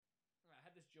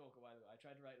joke a while ago. I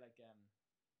tried to write like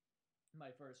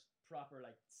my first proper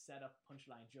like setup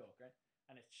punchline joke, right?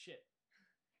 And it's shit.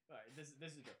 Alright, this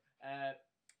is a joke.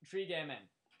 3 gay men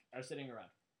are sitting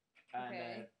around,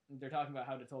 and they're talking about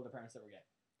how they told their parents they were gay.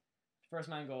 First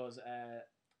man goes,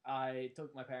 I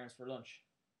took my parents for lunch,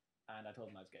 and I told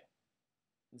them I was gay.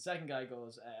 And the second guy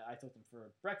goes, I took them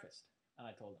for breakfast, and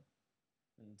I told them.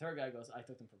 And the third guy goes, I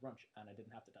took them for brunch, and I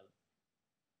didn't have to tell them.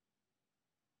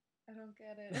 I don't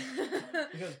get it.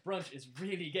 Because brunch is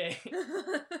really gay.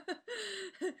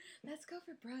 Let's go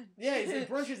for brunch. Yeah,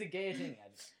 brunch is a gay thing.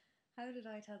 How did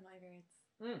I tell my parents?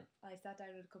 I sat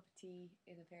down with a cup of tea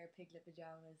in a pair of piglet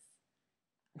pajamas,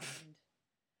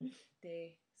 and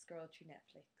they scrolled through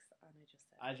Netflix, and I just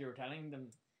said... As you were telling them...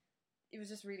 It was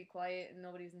just really quiet, and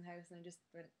nobody was in the house, and I just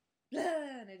went,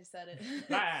 blah, and I just said it.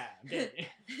 Blah, I'm gay.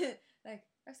 Like,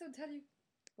 I still tell you.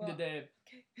 Well, did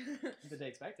they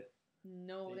expect it?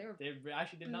 No, they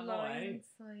actually did not know anything.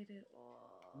 Blindsided.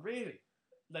 Oh. Really?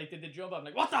 Like, did they jump up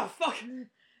like, what the fuck?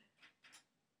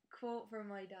 Quote from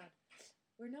my dad: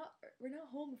 We're not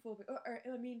homophobic, or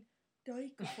I mean,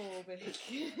 dykophobic.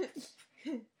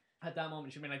 At that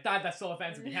moment, she'd be like, Dad, that's so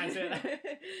offensive. You can't say that.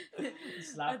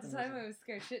 At the time, I was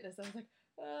scared shitless. I was like,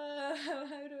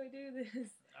 how do I do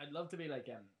this? I'd love to be like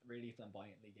really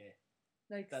flamboyantly gay.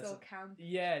 Like, that's so camp.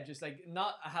 Yeah, just like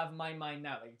not have my mind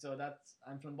now. Like, so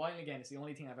I'm flamboyantly gay. It's the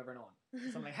only thing I've ever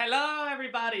known. So I'm like, hello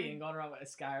everybody, and going around with a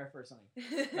scarf or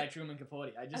something, like Truman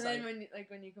Capote. And then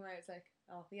when you come out, it's like,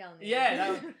 oh, we all know.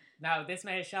 Yeah. Now this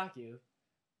may shock you,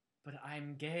 but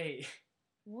I'm gay.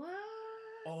 What?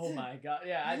 Oh my god.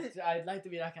 Yeah, I'd like to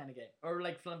be that kind of gay, or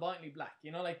like flamboyantly black.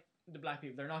 You know, like the black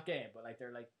people. They're not gay, but like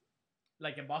they're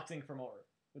like a boxing promoter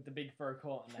with the big fur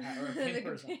coat and the hat, or a pimp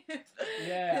or something.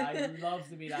 Yeah, I'd love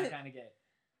to be that kind of gay.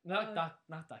 Not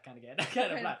that kind of gay. That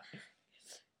kind of black.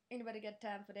 Anybody get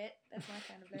time for that? That's my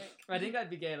kind of black. I think I'd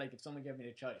be gay like if someone gave me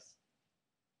the choice.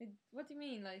 What do you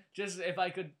mean, like? Just if I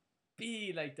could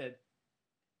be like the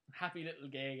happy little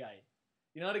gay guy.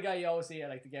 You know the guy you always see at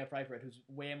like the gay pride parade who's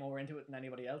way more into it than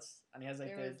anybody else, and he has like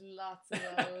there was lots of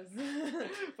those.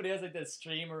 But he has like the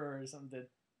streamer or something.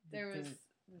 There was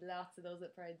lots of those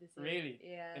at Pride this year. Really?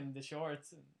 Yeah. And the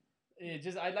shorts. And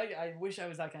I wish I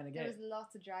was that kind of gay. There was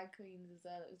lots of drag queens as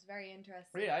well. It was very interesting.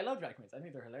 Really, I love drag queens. I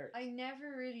think they're hilarious. I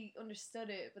never really understood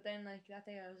it, but then like that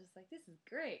day I was just like, this is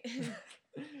great.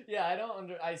 Yeah,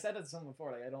 I said it to someone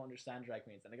before, like I don't understand drag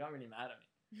queens, and they got really mad at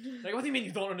me. Like, what do you mean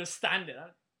you don't understand it?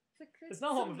 It's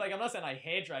not homophobic. Like, I'm not saying I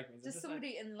hate drag queens. Just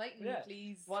somebody like, enlighten me,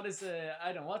 please. What is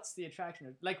I don't know, what's the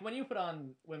attraction? Like, when you put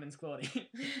on women's clothing,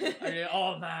 are you,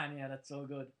 oh man, yeah, that's so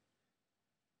good.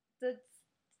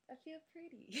 I feel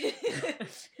pretty.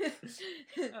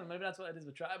 Well, maybe that's what it is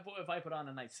with drag. But if I put on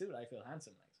a nice suit, I feel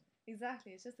handsome. Like, so.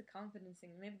 Exactly, it's just a confidence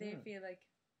thing. Maybe they feel like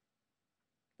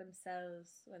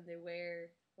themselves when they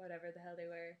wear whatever the hell they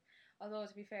wear. Although,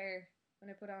 to be fair, when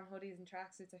I put on hoodies and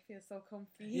tracksuits, I feel so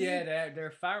comfy. Yeah,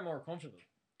 they're far more comfortable.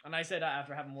 And I say that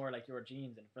after having wore like your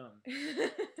jeans in film.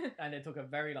 And it took a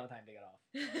very long time to get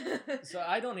off. So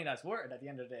I don't think that's worth it at the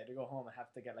end of the day to go home and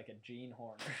have to get like a jean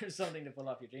horn or something to pull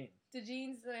off your jeans. The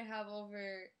jeans that I have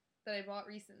over that I bought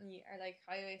recently are like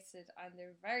high-waisted and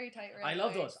they're very tight around I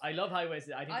love those. I love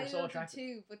high-waisted. I think they're so attractive. I love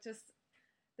them too, but just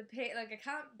like I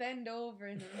can't bend over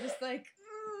and I'm just like,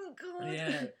 oh god.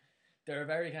 Yeah. They're a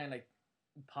very kind of like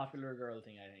popular girl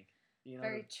thing, I think. You know,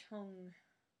 very chung.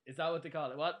 Is that what they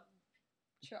call it? What?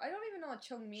 Sure, I don't even know what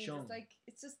chung means. Chung.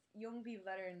 It's just young people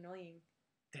that are annoying.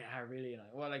 They are really annoying.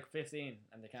 Well, like 15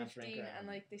 and they can't drink. 15 and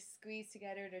like they squeeze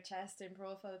together their chest in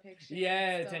profile pictures.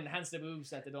 Yeah, to enhance the boobs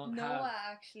that they don't have. Noah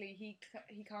actually, he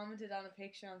commented on a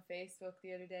picture on Facebook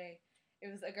the other day.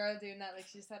 It was a girl doing that, like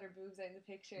she just had her boobs out in the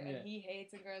picture, and he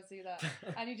hates when girls do that.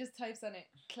 And he just types on it,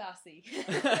 classy.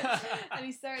 And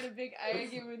he started a big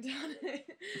argument on it.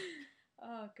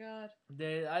 Oh god.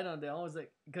 They always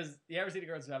like, because you ever see the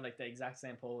girls who have like the exact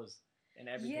same pose in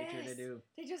every picture they do?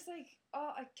 They just like,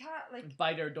 oh, I can't like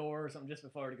by their door or something just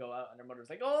before they go out, and their mother's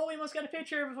like, oh, we must get a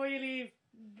picture before you leave.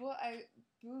 But I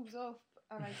boobs up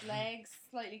and my legs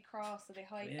slightly crossed, so they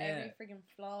hide every friggin'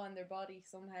 flaw in their body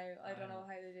somehow. I don't know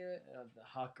how they do it. The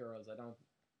hot girls, I don't.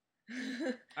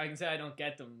 I can say I don't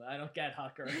get them. I don't get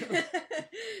hot girls.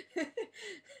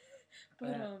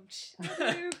 But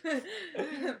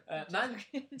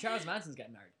Charles Manson's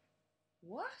getting married.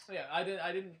 What? Oh, yeah, I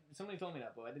didn't. Somebody told me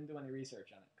that, but I didn't do any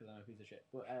research on it because I'm a piece of shit.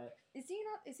 But is he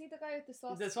not? Is he the guy with the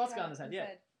swastika? The swastika on his head,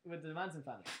 yeah, with the Manson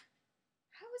family.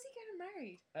 How was he getting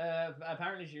married?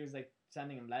 Apparently she was like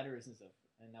sending him letters and stuff,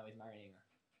 and now he's marrying her.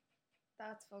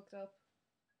 That's fucked up.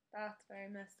 That's very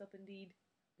messed up indeed.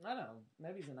 I don't know.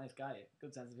 Maybe he's a nice guy.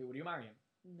 Good sense of humor. Would you marry him?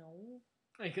 No.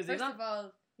 Because First of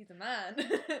all, He's a man.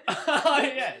 Oh,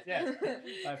 yeah.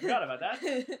 I forgot about that.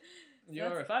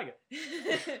 You're a faggot.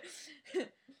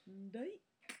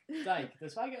 Dyke.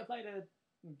 Does faggot apply to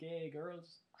gay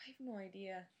girls? I have no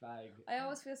idea. Fag. I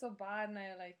always feel so bad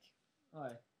now, like,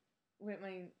 Why? with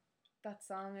that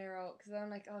song I wrote, because I'm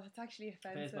like, oh, that's actually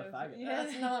offensive. Face by faggot.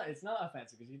 Yeah. It's not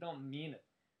offensive because you don't mean it.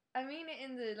 I mean it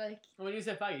in the, like... When you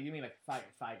say faggot, you mean like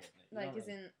faggot. Like, as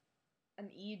in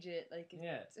an Egypt, like,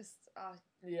 it's just... I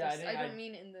don't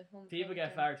mean it in the home. People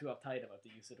get far too uptight about the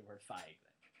use of the word fag.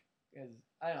 Because,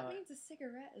 I don't know. That means a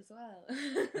cigarette as well.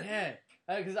 Yeah.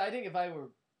 Because I think if I were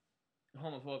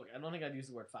homophobic, I don't think I'd use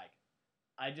the word fag.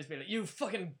 I'd just be like, you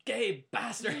fucking gay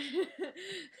bastard!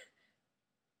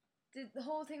 The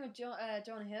whole thing with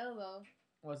Jonah Hill, though.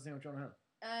 What's the thing with Jonah Hill?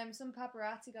 Some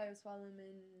paparazzi guy was following him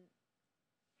in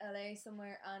LA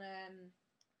somewhere, and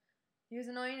he was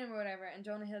annoying him or whatever, and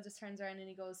Jonah Hill just turns around and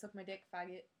he goes, "Suck my dick,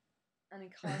 faggot," and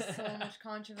it caused so much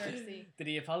controversy. Did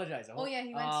he apologize? Oh yeah,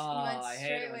 he went I hate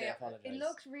straight it when away. they apologize. It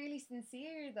looked really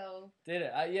sincere though. Did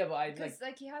it? Yeah, but I because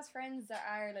like he has friends that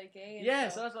are like gay. And yeah,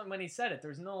 stuff. so that's when he said it.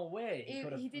 There's no way he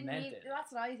could have meant it.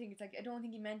 That's what I think. It's like I don't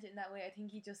think he meant it in that way. I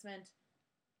think he just meant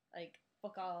like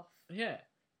fuck off. Yeah.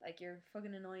 Like, you're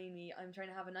fucking annoying me. I'm trying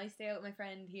to have a nice day out with my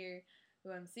friend here,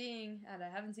 who I'm seeing and I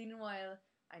haven't seen in a while,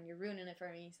 and you're ruining it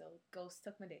for me, so go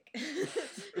suck my dick.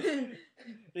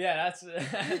 Yeah, that's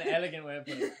an elegant way of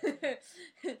putting it.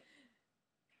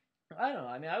 I don't know.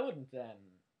 I mean, I wouldn't.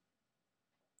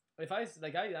 If I use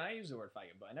the word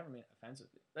faggot, but I never mean it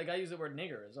offensively. Like, I use the word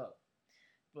nigger as well.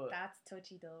 But that's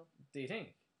touchy, though. Do you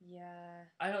think? Yeah.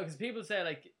 I know, because people say,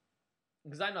 like,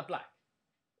 because I'm not black.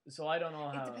 So I don't know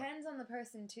how... It depends on the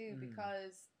person too,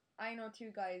 because I know two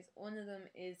guys. One of them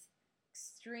is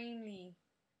extremely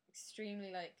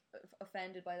like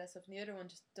offended by that stuff, and the other one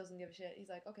just doesn't give a shit. He's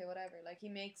like, okay, whatever. Like, he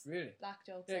makes black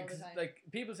jokes all the time. Like,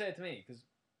 people say it to me, because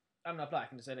I'm not black,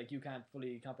 and they say, like, you can't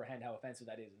fully comprehend how offensive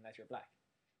that is unless you're black.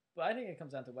 But I think it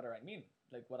comes down to what I mean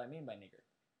by nigger.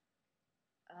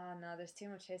 Oh no, there's too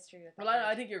much history with that. Well,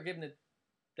 I think you're giving it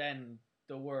then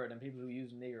the word, and people who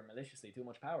use nigger maliciously too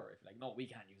much power. If you're like, no, we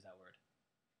can't use that word,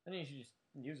 then you should just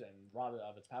use it and rob it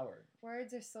of its power.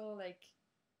 Words are so like,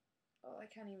 I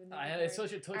can't even think it's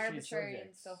such a touchy arbitrary subject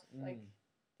and stuff. Like,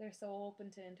 they're so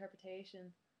open to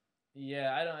interpretation.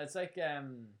 Yeah, I don't know. It's like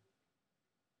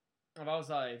I've always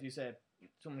thought if you say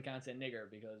someone can't say nigger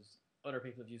because other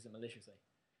people have used it maliciously,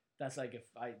 that's like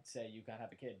if I say you can't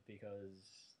have a kid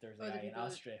because there's a guy in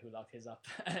Austria who locked his up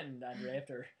and raped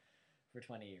her for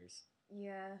 20 years.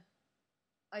 Yeah,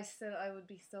 I would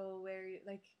be so wary.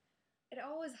 Like, it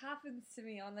always happens to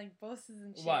me on like buses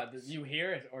and shit. What, you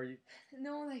hear it or you?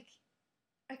 No, like,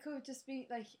 I could just be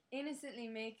like innocently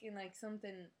making like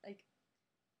something like.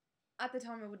 At the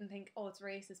time, I wouldn't think, oh, it's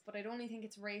racist, but I'd only think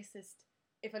it's racist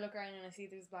if I look around and I see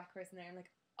there's a black person there. I'm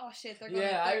like, oh shit, they're gonna.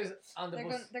 Yeah, I was on the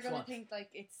bus. They're gonna think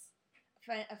like it's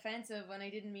offensive when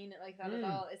I didn't mean it like that at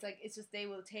all. It's like, it's just they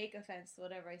will take offense to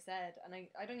whatever I said, and I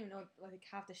don't even know like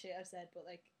half the shit I've said, but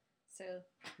like still.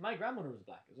 My grandmother was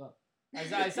black as well.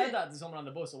 I said that to someone on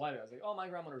the bus a while ago. I was like, oh, my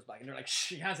grandmother was black, and they're like,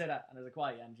 shh, you can't say that, and I was like,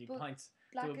 why? And she points.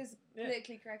 Black is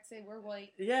politically correct to say we're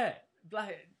white. Yeah,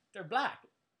 black. They're black.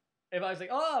 If I was like,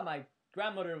 oh, my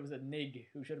grandmother was a nig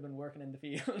who should have been working in the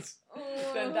fields,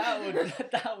 then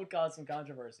that would cause some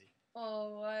controversy.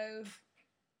 Oh wow.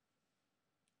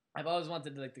 I've always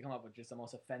wanted to come up with just the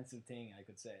most offensive thing I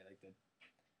could say, like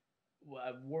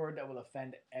a word that will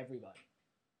offend everybody.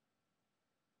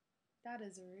 That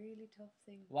is a really tough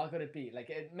thing. What could it be? Like,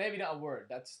 maybe not a word.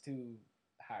 That's too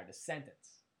hard. A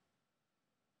sentence.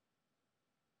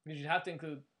 Because you'd have to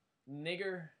include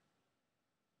nigger,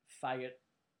 faggot,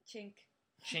 chink,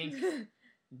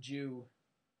 Jew.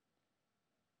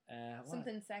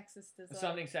 Something sexist as well.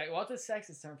 Something sexist. What's the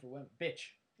sexist term for women?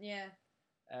 Bitch. Yeah.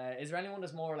 Is there anyone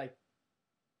that's more like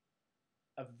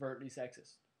overtly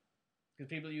sexist? Because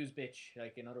people use bitch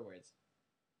like in other words.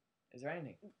 Is there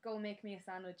anything? Go make me a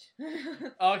sandwich.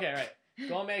 Okay, right.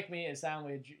 Go make me a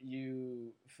sandwich,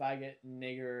 you faggot,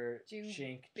 nigger, Jew,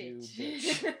 chink, bitch. Jew,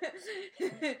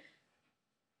 bitch.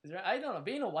 Is there, I don't know.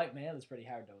 Being a white male is pretty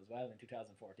hard though as well in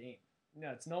 2014.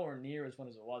 No, it's nowhere near as fun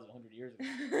as it was 100 years ago.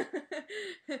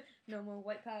 No more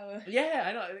white power. Yeah,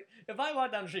 I know. If I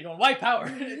walk down the street going, white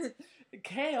power, it's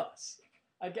chaos.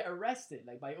 I'd get arrested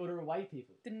like by other white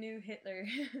people. The new Hitler.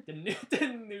 the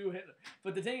new Hitler.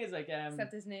 But the thing is like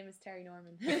except his name is Terry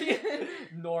Norman.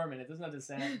 Norman. It doesn't have the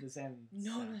same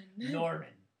Norman.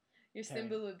 Norman. Your Terry.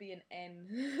 Symbol would be an N.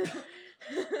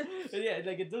 Yeah,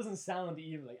 like it doesn't sound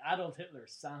evil. Like Adolf Hitler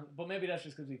sound, but maybe that's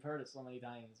just because we've heard it so many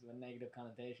times with negative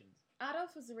connotations.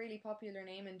 Adolf was a really popular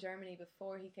name in Germany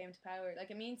before he came to power. Like,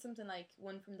 it means something like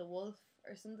one from the wolf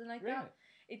or something like that.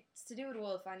 It's to do with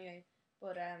wolf anyway.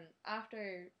 But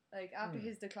after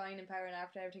his decline in power and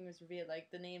after everything was revealed, like,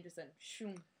 the name just went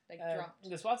shoom, like dropped.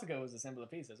 The swastika was a symbol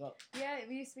of peace as well. Yeah, it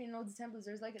used to be in loads of temples.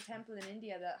 There's like a temple in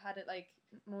India that had it like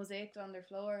mosaicked on their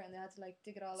floor, and they had to like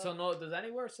dig it all up. So no, does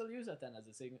anywhere still use that then as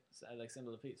a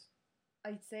symbol of peace?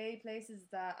 I'd say places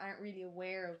that aren't really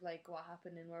aware of like what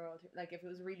happened in World War II. Like if it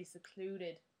was a really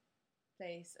secluded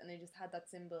place and they just had that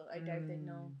symbol, I doubt they'd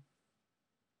know.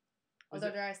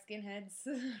 Although there are skinheads.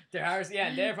 There are, yeah,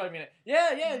 and they're probably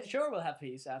yeah, sure, we'll have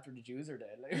peace after the Jews are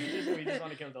dead. Like, we just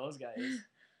want to kill those guys.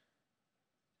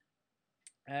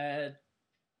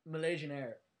 Malaysian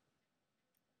Air.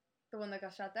 The one that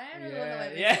got shot down, or the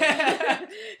Yeah, one that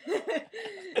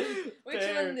went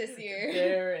Which one this year?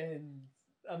 They're in.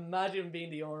 Imagine being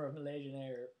the owner of Malaysian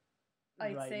Air.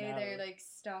 I'd right say now. their like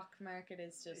stock market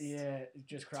is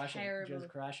just crashing. terrible. Just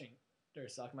crashing. Their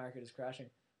stock market is crashing.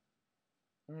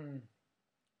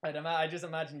 I just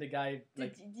imagine the guy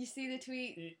like. Did you see the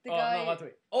tweet? The guy. No, what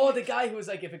tweet? Oh, the guy who was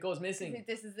like, if it goes missing,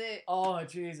 this is it. Oh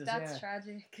Jesus! That's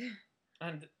tragic.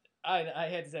 And I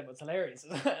hate to say it, but it's hilarious.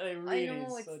 It really I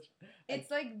know, is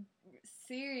it's like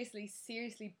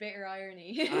seriously bitter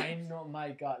irony. I know,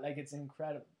 my God, like it's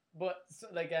incredible. But so,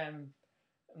 like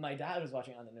my dad was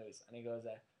watching it on the news, and he goes,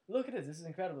 "Look at this! This is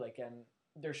incredible! Like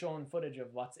they're showing footage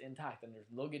of what's intact, and there's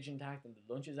luggage intact, and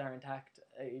the lunches are intact,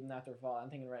 even after fall." I'm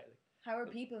thinking, right, like, how are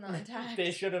people not intact?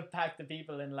 They should have packed the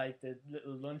people in like the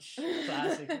little lunch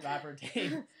plastic wrapper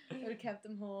thing. Would have kept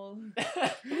them whole.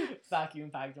 Vacuum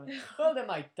packed them. Well, they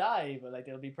might die, but like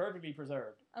they'll be perfectly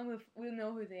preserved. And we'll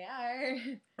know who they are.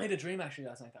 I had a dream actually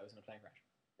last night that I was in a plane crash.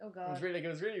 Oh God. It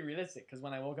was really realistic because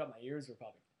when I woke up, my ears were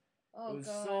popping. Oh, it was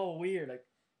God. so weird. Like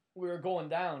we were going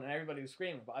down and everybody was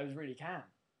screaming, but I was really calm,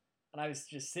 and I was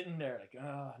just sitting there like,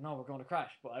 no, we're going to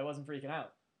crash, but I wasn't freaking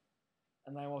out.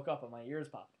 And then I woke up and my ears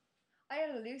popped. I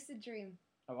had a lucid dream.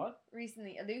 A what?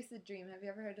 Recently, a lucid dream. Have you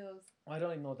ever heard of those? I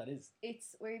don't even know what that is.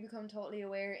 It's where you become totally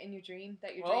aware in your dream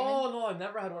that you're dreaming. Oh no, I've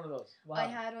never had one of those. Wow. I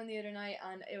had one the other night,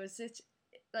 and it was such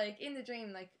like in the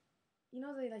dream, like you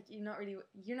know, like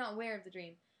you're not aware of the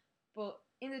dream, but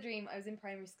in the dream, I was in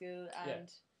primary school and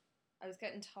I was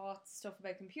getting taught stuff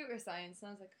about computer science, and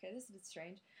I was like, okay, this is a bit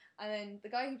strange. And then the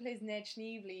guy who plays Ned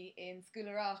Schneebly in School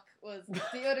of Rock was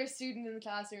the other student in the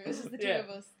classroom. It was just the two of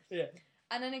us. Yeah.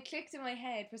 And then it clicked in my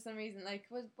head for some reason, like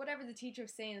whatever the teacher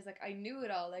was saying is like I knew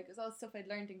it all, like it was all stuff I'd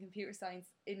learned in computer science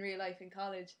in real life in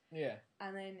college. Yeah.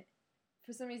 And then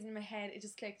for some reason in my head it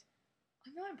just clicked.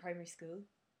 I'm not in primary school.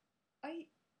 I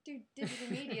do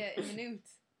digital media in the Newt.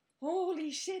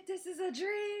 Holy shit, this is a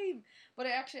dream! But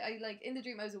I like in the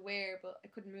dream I was aware, but I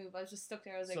couldn't move. I was just stuck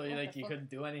there. I was like, so you couldn't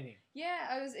do anything.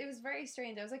 Yeah, it was very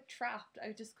strange. I was like trapped.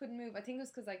 I just couldn't move. I think it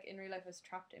was because like in real life I was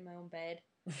trapped in my own bed.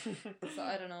 So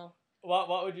I don't know.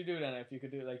 What would you do then if you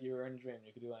could do like you were in a dream?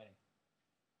 You could do anything.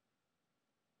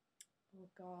 Oh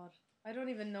God, I don't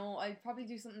even know. I'd probably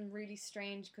do something really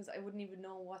strange because I wouldn't even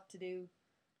know what to do.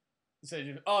 So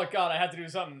oh God, I had to do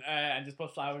something and just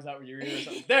put flowers out with your ear or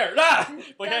something. There,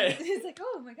 okay. It's like,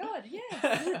 oh my God,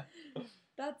 yes.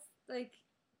 That's like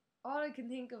all I can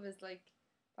think of is like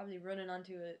probably running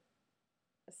onto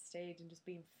a stage and just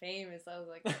being famous. I was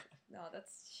like, no,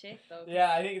 that's shit though.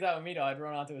 Yeah, I think that with me though. I'd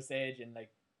run onto a stage and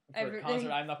like for a concert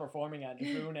I'm not performing at,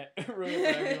 just ruin it for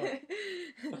everyone.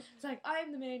 It's like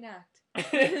I'm the main act.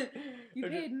 You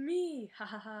paid me, ha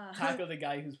ha ha. Tackle the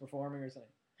guy who's performing or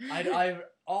something. I've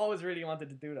always really wanted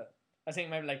to do that. I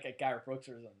think maybe like a Gareth Brooks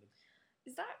or something.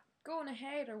 Is that going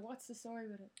ahead or what's the story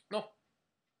with it? No,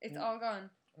 it's all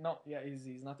gone. No, yeah,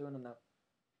 he's not doing them now.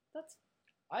 That's.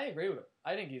 I agree with him.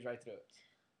 I think he's right to do it.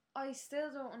 I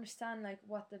still don't understand like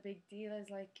what the big deal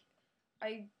is. Like,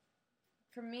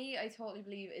 for me, I totally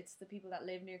believe it's the people that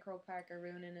live near Croke Park are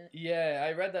ruining it. Yeah,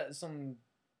 I read that some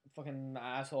fucking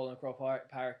asshole in Croke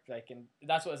Park, like, and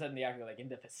that's what it said in the article, like in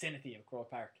the vicinity of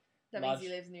Croke Park. That means he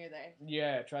lives near there.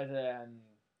 Yeah, tried to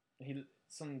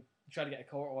get a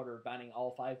court order banning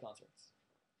all 5 concerts.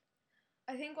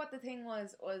 I think what the thing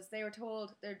was they were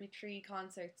told there'd be 3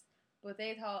 concerts, but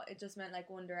they thought it just meant like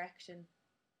One Direction.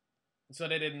 So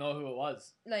they didn't know who it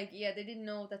was. Like, yeah, they didn't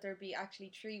know that there'd be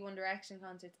actually 3 One Direction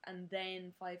concerts and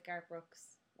then 5 Garth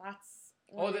Brooks. That's.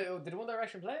 Did One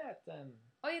Direction play at?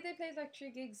 Oh yeah, they played like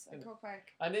 3 gigs at Croke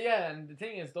Park. And and the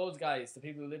thing is, those guys, the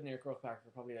people who live near Croke Park,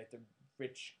 are probably like the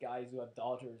rich guys who have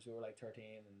daughters who are like 13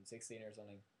 and 16 or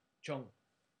something. Chung.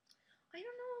 I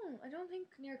don't know. I don't think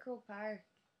near Croke Park.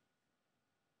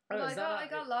 Oh, I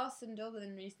got lost in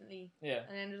Dublin recently. Yeah.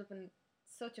 And ended up in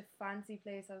such a fancy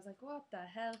place. I was like, what the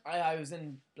hell? I was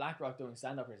in Blackrock doing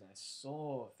stand-up and it's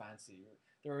so fancy.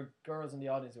 There were girls in the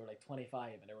audience who were like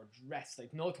 25 and they were dressed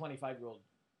like no 25-year-old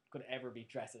could ever be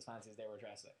dressed as fancy as they were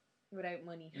dressed like. Without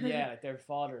money. Yeah, like their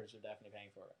fathers are definitely paying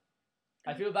for it.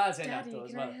 I feel bad saying Daddy, that though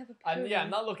as can well. I have a poo? I'm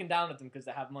not looking down at them because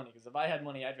they have money. Because if I had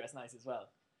money, I'd dress nice as well.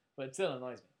 But it still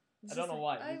annoys me. It's I don't just know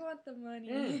like, why. I want the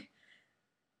money.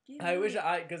 Give I me wish it.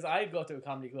 because I'd go to a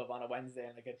comedy club on a Wednesday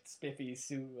in like a spiffy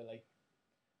suit with like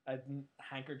a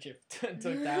handkerchief tucked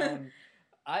down.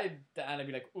 I'd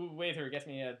be like, ooh, waiter, get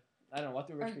me a. I don't know, what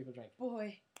do rich people drink?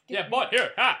 Boy. Yeah, boy, here,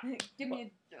 ha! Give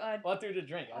me a. What do they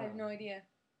drink? I have no idea.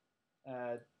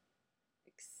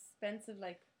 Expensive,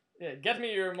 like. Yeah, get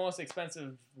me your most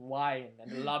expensive wine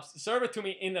and the lobster. Serve it to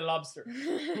me in the lobster,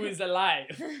 who is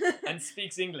alive and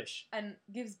speaks English. And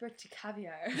gives birth to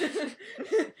caviar.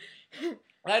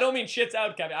 I don't mean shits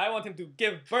out caviar. I want him to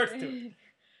give birth to it.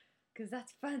 Because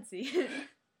that's fancy.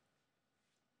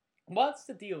 What's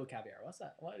the deal with caviar? What's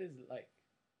that? What is it like?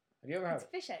 Have you ever heard It's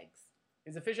it? fish eggs.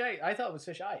 Is it fish egg? I thought it was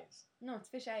fish eyes. No, it's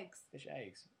fish eggs. Fish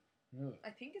eggs. Ugh. I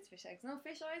think it's fish eggs. No,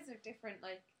 fish eyes are different.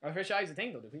 Like, Are fish eyes a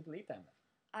thing though? Do people eat them?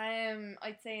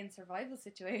 I'd say in survival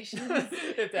situations.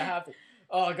 If they have to.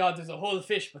 Oh god, there's a whole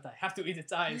fish, but I have to eat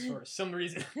its eyes for some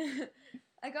reason.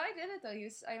 A guy did it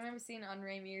though. I remember seeing it on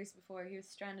Ray Mears before. He was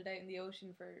stranded out in the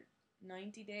ocean for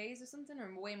 90 days or something, or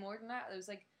way more than that. It was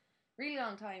like really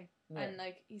long time, Yeah. and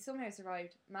like he somehow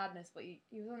survived madness. But he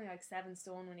was only like 7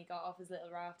 stone when he got off his little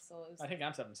raft. So it was. I think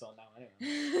I'm 7 stone now.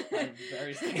 Anyway, I'm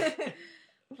very skinny.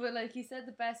 But like he said,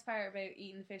 the best part about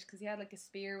eating the fish because he had like a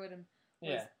spear with him. Was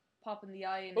Yeah. popping the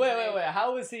eye in. Wait.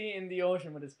 How was he in the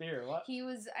ocean with a spear? What? He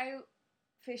was out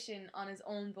fishing on his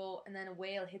own boat, and then a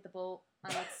whale hit the boat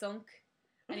and it sunk.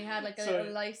 And he had like a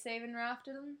little life-saving raft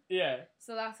with him. Yeah.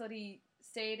 So that's what he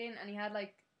stayed in, and he had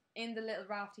like in the little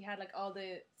raft he had like all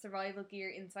the survival gear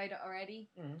inside it already.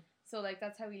 Mm-hmm. So like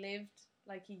that's how he lived.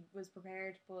 Like he was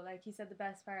prepared, but like he said the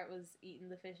best part was eating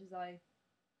the fish's eye.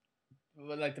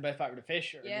 Well, like the best part of the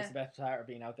fish, or Yeah. just the best part of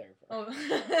being out there? Oh.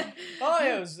 Oh,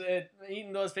 yeah, it was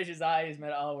eating those fish's eyes made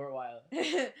it all worthwhile.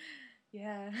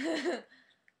 Yeah.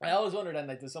 I always wondered then,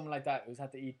 like, does someone like that who's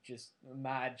had to eat just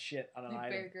mad shit on an Like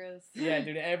island? Bear Grylls. Yeah,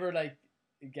 do they ever like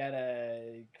get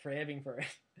a craving for it,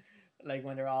 like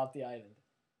when they're off the island?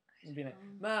 And being like,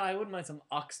 man, I wouldn't mind some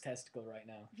ox testicle right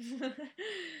now.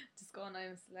 Just go on,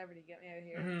 I'm a celebrity, get me out of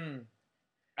here.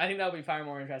 I think that would be far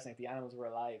more interesting if the animals were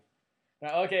alive.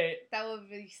 Right, okay, That would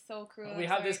be so cruel. we I'm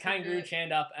have sorry, this I couldn't do kangaroo it.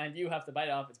 chained up, and you have to bite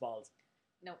off its balls.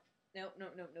 No.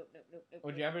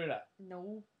 Would you ever do that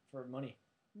No. for money?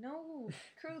 No.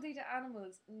 Cruelty to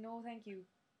animals. No, thank you.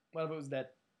 What if it was dead?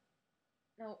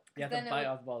 No. You have Then to it bite would-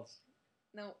 off the balls.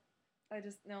 No.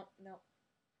 No.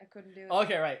 I couldn't do it.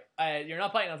 Okay, right. You're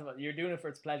not biting off the balls. You're doing it for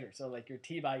its pleasure. So, like, you're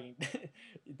teabagging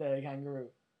the kangaroo.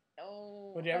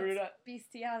 Oh. Would you ever do that's that?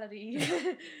 Bestiality.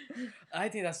 I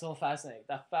think that's so fascinating.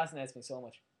 That fascinates me so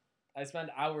much. I spend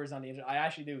hours on the internet. I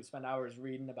actually do spend hours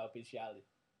reading about bestiality.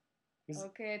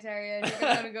 Okay, Terry, you're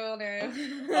gonna go now.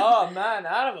 Oh man,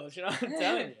 animals! You know, I'm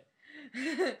telling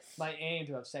you. My aim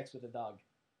to have sex with a dog.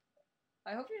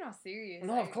 I hope you're not serious.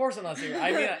 No, of course I'm not serious.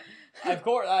 I mean, of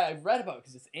course I've read about it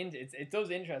because it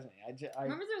does interest me. I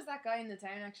remember there was that guy in the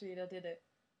town actually that did it.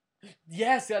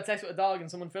 Yes, he had sex with a dog and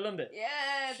someone filmed it.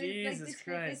 Yeah, Jesus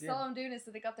Christ! They saw him doing it,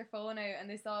 so they got their phone out and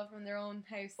they saw it from their own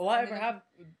house. What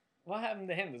happened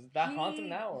to him? Does that haunt him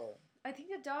now, or? I think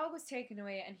the dog was taken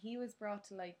away and he was brought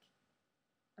to like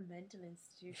a mental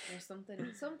institution or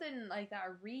something like that,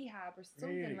 or rehab or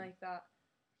something Really? like that.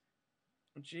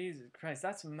 Jesus Christ,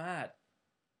 that's mad.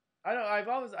 I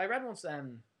read once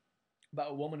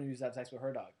about a woman who used to have sex with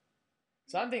her dog.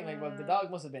 So I'm thinking like, well, the dog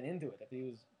must have been into it if he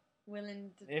was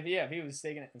willing to. If he was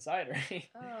sticking it inside her.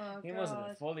 Oh, he mustn't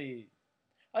have fully.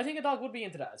 I think a dog would be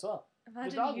into that as well.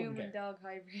 Imagine human dog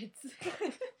hybrids.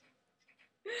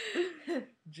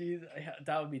 Jeez,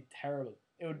 that would be terrible.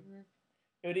 It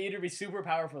would either be super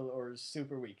powerful or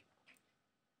super weak.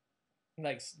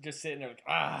 Like just sitting there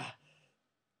like,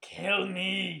 kill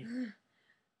me.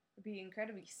 It'd be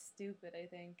incredibly stupid, I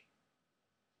think.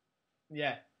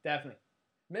 Yeah, definitely.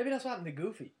 Maybe that's what happened to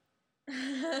Goofy.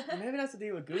 Maybe that's the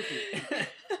deal with Goofy.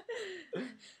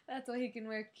 That's why he can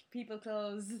wear people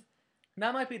clothes.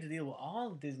 That might be the deal with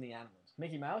all Disney animals.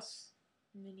 Mickey Mouse.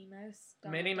 Minnie Mouse.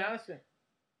 Minnie Mouse.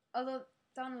 Although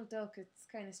Donald Duck, it's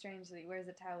kind of strange that he wears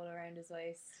a towel around his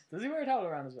waist. Does he wear a towel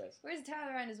around his waist? Wears a towel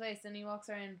around his waist and he walks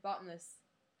around bottomless.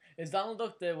 Is Donald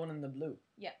Duck the one in the blue?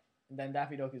 Yeah. And then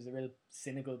Daffy Duck is the real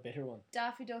cynical, bitter one.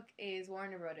 Daffy Duck is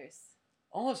Warner Brothers.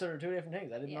 Oh, so they're two different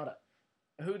things. I didn't know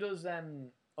that. Who does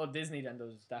Disney then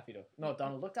does Daffy Duck? No,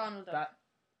 Donald Duck. Donald Duck.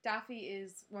 Daffy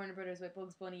is Warner Brothers with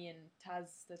Bugs Bunny and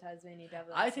the Tasmanian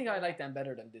Devil. I think I like them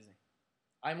better than Disney.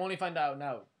 I'm only finding out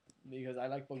now because I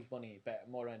like Bugs Bunny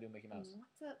more than I do Mickey Mouse.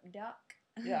 What's up, Doc?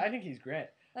 Yeah, I think he's great.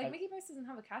 Like, Mickey Mouse doesn't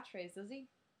have a catchphrase, does he?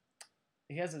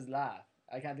 He has his laugh.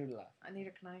 I can't do the laugh.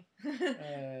 Neither can I.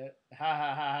 Ha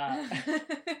ha ha ha.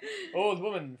 Old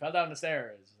woman fell down the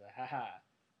stairs. Ha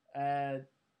ha.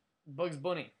 Bugs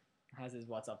Bunny has his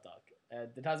 "What's up, Doc?"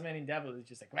 The Tasmanian Devil is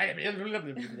just like blah, blah, blah,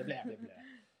 blah, blah, blah,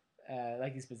 blah.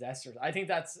 Like he's possessed. Or I think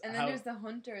that's. And then there's the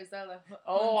hunter as well.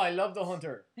 Oh, I love the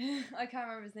hunter. I can't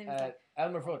remember his name. It's like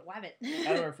Elmer Fudd. Wabbit.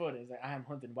 Elmer Fudd is like, I am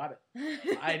hunting Wabbit.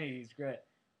 I think he's great.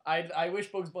 I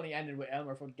wish Bugs Bunny ended with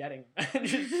Elmer Fudd getting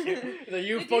him. Like,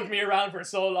 you fucked me around for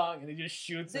so long, and he just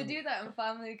shoots him. They do that in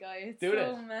Family Guy. It's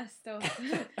messed up.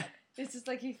 It's just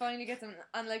like he finally gets him,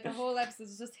 and like the whole episode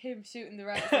is just him shooting the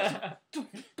rat.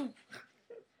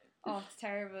 Oh, it's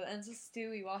terrible. And it's just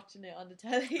Stewie watching it on the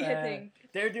telly, I think.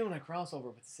 They're doing a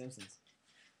crossover with The Simpsons.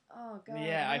 Oh, God.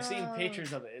 Yeah, I've seen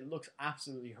pictures of it. It looks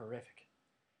absolutely horrific.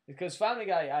 Because Family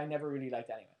Guy, I never really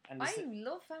liked anyway. And I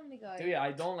love Family Guy. Do you?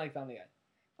 I don't like Family Guy.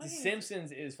 The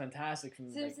Simpsons is fantastic.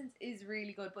 Simpsons is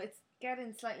really good, but it's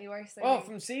getting slightly worse.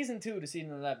 From season 2 to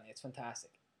season 11, it's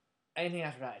fantastic. Anything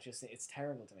after that, it's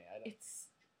terrible to me. It's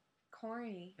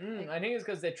corny. I think it's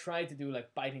because they tried to do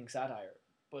like biting satire,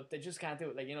 but they just can't do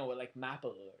it. Like, you know, like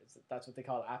Maple, that's what they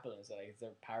call Apple. It's like it's their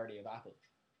parody of Apple.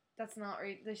 That's not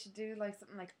right. They should do like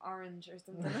something like Orange or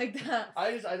something like that.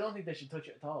 I don't think they should touch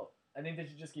it at all. I think they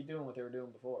should just keep doing what they were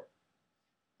doing before.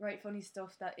 Right, funny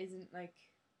stuff that isn't like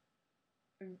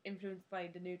influenced by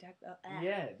the new technology.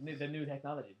 Yeah, the new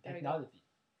technology. Technology.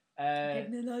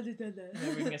 Maybe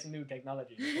we can get some new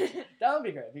technology. That would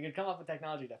be great if you could come up with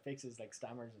technology that fixes like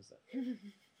stammers and stuff.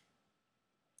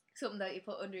 Something that you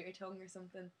put under your tongue or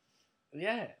something.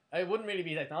 Yeah, it wouldn't really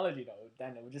be technology though.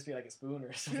 Then it would just be like a spoon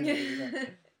or something.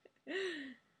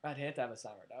 I'd hate to have a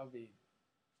stammer. That would be.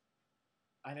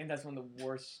 I think that's one of the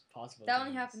worst possible. That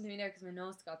only happened to me there because my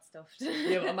nose got stuffed.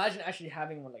 Yeah, but imagine actually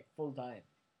having one like full time.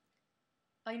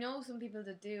 I know some people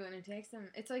that do, and it takes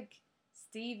them. It's like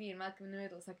Stevie and Malcolm in the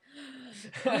Middle. It's like,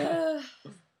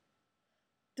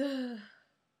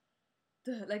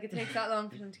 like it takes that long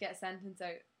for them to get a sentence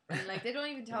out, and like they don't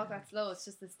even talk that slow. It's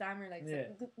just the stammer, like, yeah.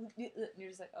 And you're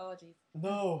just like, oh jeez.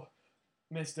 No,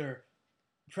 Mr.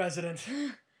 President,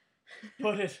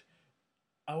 put it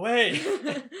away.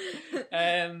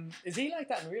 Is he like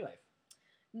that in real life?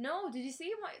 No. Did you see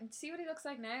him? See what he looks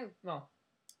like now? No.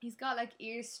 He's got like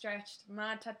ears stretched,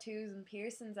 mad tattoos and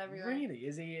piercings everywhere. Really?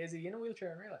 Is he in a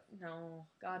wheelchair in real life? No,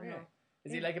 God no.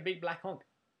 Is he like a big black hunk?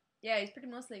 Yeah, he's pretty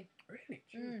muscly.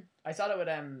 Really? I saw that with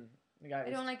the guy. I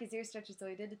don't like his ear stretches though.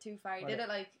 He did it too far. He did it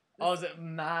like. Oh, is it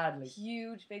mad? Like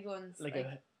huge, big ones. Like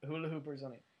a hula hoop or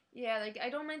something. Yeah, like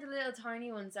I don't mind the little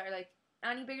tiny ones that are like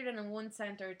any bigger than a 1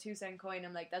 cent or a 2 cent coin.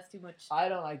 I'm like, that's too much. I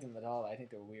don't like them at all. I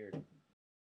think they're weird.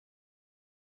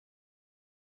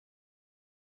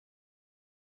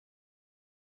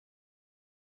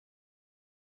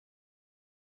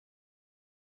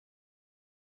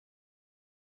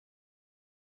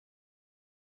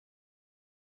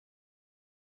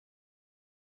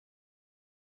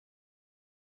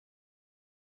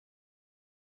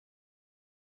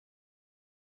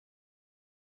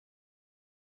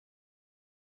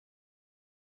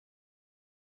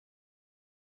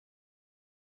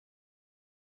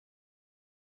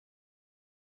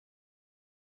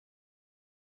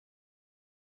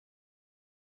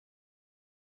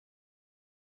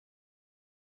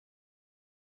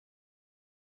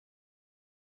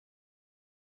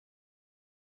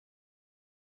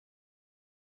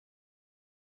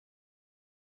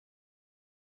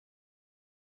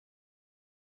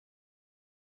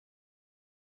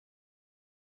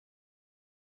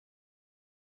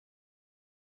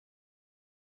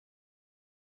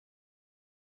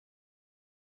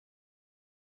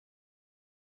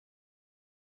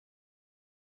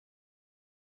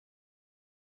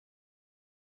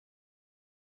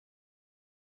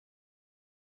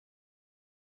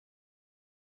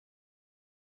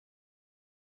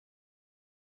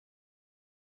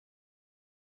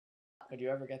 Could you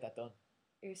ever get that done?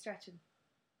 Ear stretching.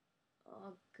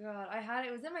 Oh God,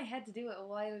 it was in my head to do it a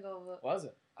while ago. But was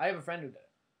it? I have a friend who did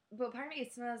it. But apparently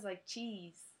it smells like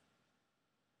cheese.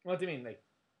 What do you mean, like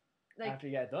after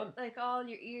you get it done? Like all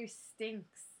your ears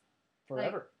stinks.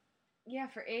 Forever. Like, yeah,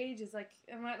 for ages. Like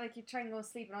you try and go to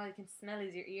sleep and all you can smell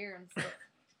is your ear and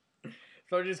stuff.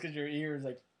 So just because your ears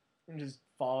like just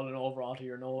falling over onto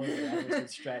your nose and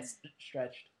it's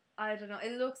stretched. I don't know.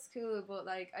 It looks cool, but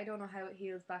like I don't know how it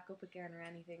heals back up again or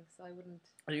anything, so I wouldn't.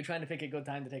 Are you trying to pick a good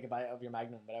time to take a bite of your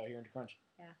Magnum without hearing the crunch?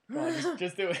 Yeah. Go on,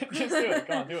 just do it. Just do it.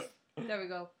 Go on, do it. There we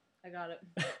go. I got it.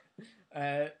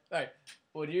 Alright.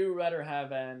 Would you rather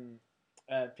have a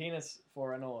penis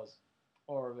for a nose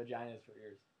or vaginas for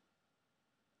ears?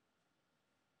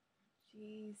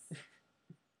 Jeez.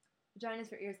 Vaginas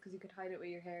for ears because you could hide it with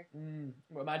your hair.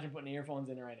 Well, imagine putting earphones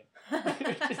in or anything.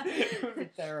 It would be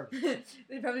terrible.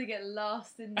 They'd probably get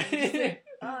lost in the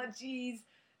oh, jeez.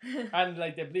 And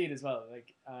like they bleed as well,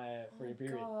 like for your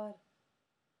period. God.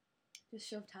 Just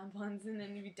shove tampons in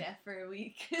and you'd be deaf for a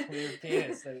week. For your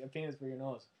penis, like a penis for your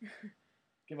nose.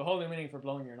 Give a whole new meaning for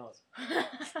blowing your nose.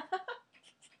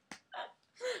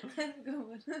 That's a good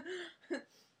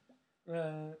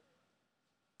one.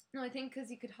 No, I think because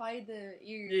you could hide the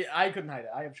ears. Yeah, I couldn't hide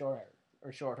it. I have short hair,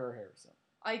 or shorter hair, so.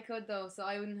 I could though, so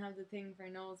I wouldn't have the thing for a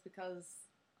nose because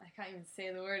I can't even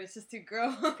say the word. It's just too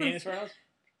gross. Penis for a nose?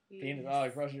 Penis. Oh,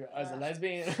 gross. As a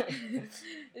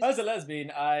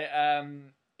lesbian, I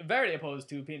am very opposed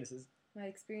to penises. My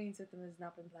experience with them has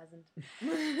not been pleasant.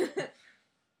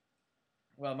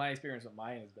 Well, my experience with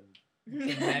mine has been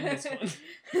tremendous fun.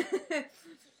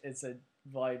 It's a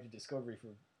voyage of discovery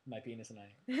for my penis and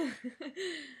I.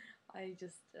 I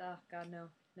just, oh God, no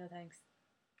thanks.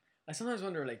 I sometimes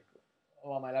wonder, like,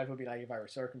 what my life would be like if I were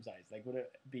circumcised. Like, would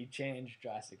it be changed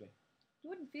drastically? You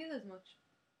wouldn't feel as much.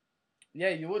 Yeah,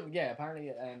 you wouldn't. Yeah, apparently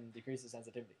it decreases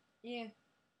sensitivity. Yeah.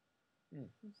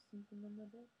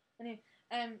 Anyway,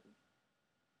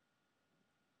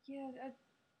 yeah,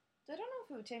 I don't know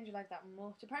if it would change it like that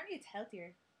much. Apparently, it's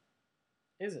healthier.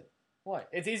 Is it? Why?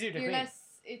 It's easier to clean.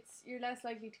 You're less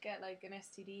likely to get like an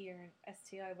STD or an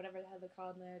STI, whatever the hell they're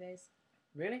called nowadays.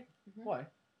 Really? Mm-hmm. Why?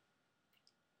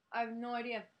 I have no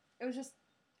idea. It was just,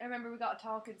 I remember we got a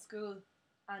talk in school,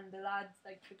 and the lads,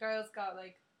 like the girls got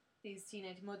like these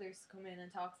teenage mothers to come in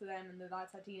and talk to them, and the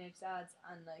lads had teenage dads,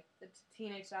 and like the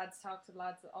teenage dads talked to the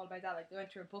lads all about that. Like they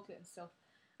went through a booklet and stuff.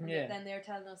 And then they were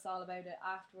telling us all about it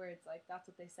afterwards. Like that's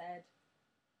what they said.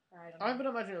 I don't know. I would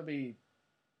imagine it would be,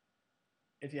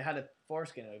 if you had a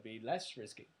foreskin, it would be less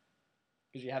risky.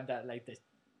 Because you have that, like, the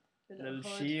little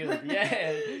shield.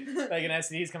 Yeah. Like an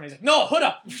STD's coming, he's like, no, hood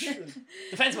up!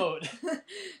 Defense mode!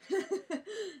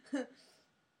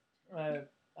 I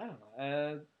don't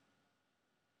know.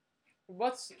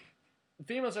 What's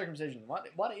female circumcision? What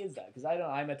is that? Because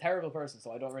I'm a terrible person,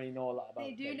 so I don't really know a lot about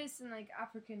it. They do this in, like,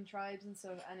 African tribes and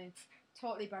stuff, and it's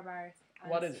totally barbaric.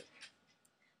 What is it?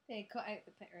 They cut out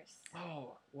the clitoris.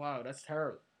 Oh, wow, that's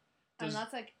terrible. And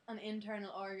that's like an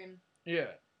internal organ.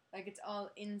 Yeah. Like it's all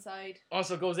inside.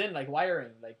 Also goes in like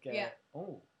wiring, like yeah.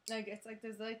 Oh. Like it's like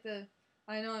there's like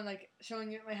I know I'm like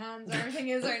showing you what my hands and everything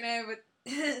is right now, but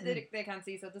they can't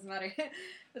see, so it doesn't matter.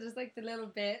 But there's like the little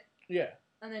bit. Yeah.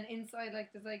 And then inside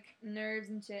like there's like nerves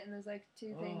and shit, and there's like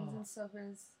two things and stuff,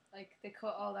 and it's like they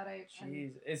cut all that out.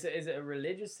 Jeez, is it a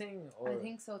religious thing or? I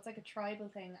think so. It's like a tribal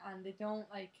thing, and they don't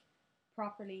like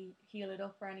properly heal it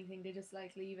up or anything. They just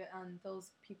like leave it, and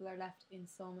those people are left in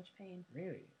so much pain.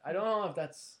 Really? I don't know if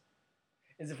that's.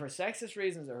 Is it for sexist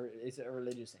reasons or is it a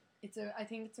religious thing? I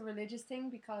think it's a religious thing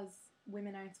because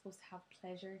women aren't supposed to have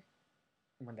pleasure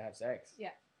when they have sex.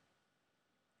 Yeah.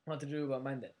 What to do about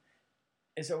men then?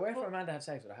 Is there a way for a man to have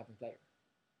sex without having pleasure?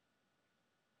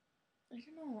 I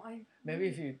don't know. Maybe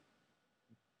if you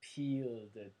peel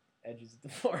the edges of the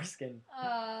foreskin.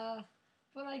 But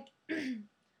like.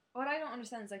 What I don't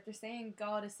understand is, like, they're saying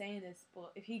God is saying this,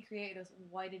 but if he created us,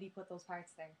 why did he put those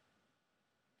parts there?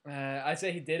 I'd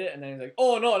say he did it, and then he's like,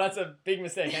 oh, no, that's a big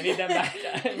mistake. I need them back.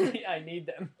 I need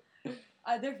them.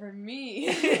 They're for me.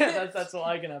 Yeah, that's what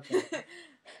I can have.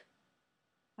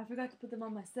 I forgot to put them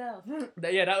on myself.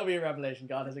 Yeah, that would be a revelation.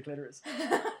 God has a clitoris.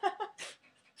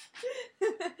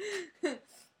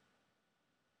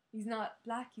 He's not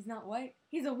black, he's not white,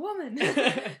 he's a woman.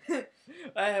 There's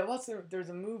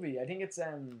a movie, I think it's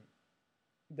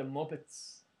The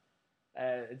Muppets.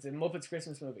 It's a Muppets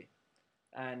Christmas movie.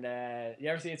 And you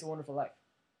ever see It's a Wonderful Life?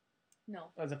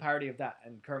 No. It's a parody of that,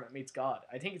 and Kermit meets God.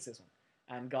 I think it's this one.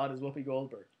 And God is Whoopi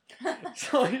Goldberg.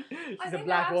 So she's a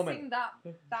black woman. I've seen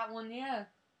that one, yeah.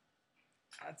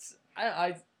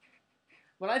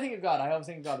 When I think of God, I always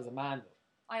think of God as a man, though.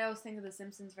 I always think of the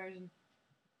Simpsons version.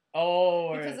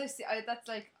 Oh, because that's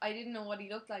like I didn't know what he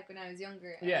looked like when I was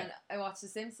younger, and then I watched The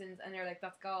Simpsons, and they're like,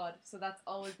 that's God, so that's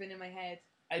always been in my head.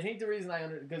 I think the reason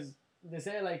because they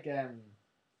say like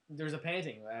there's a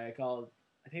painting called,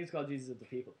 I think it's called Jesus of the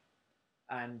People,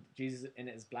 and Jesus in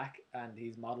it is black, and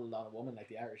he's modelled on a woman, like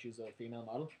the Irish use a female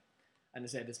model, and they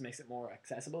say this makes it more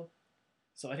accessible.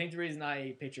 So I think the reason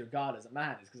I picture God as a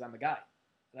man is because I'm a guy,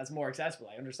 That's more accessible.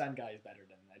 I understand guys better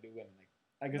than I do women.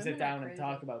 Like I could sit Women are down and crazy.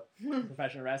 talk about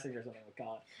professional wrestling or something with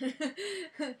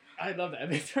God. I'd love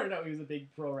that. It turned out he was a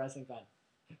big pro wrestling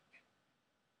fan.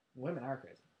 Women are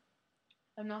crazy.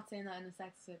 I'm not saying that in a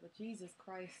sexist way, but Jesus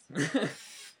Christ.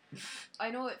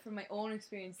 I know it from my own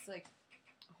experience. Like,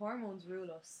 hormones rule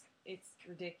us. It's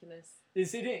ridiculous. You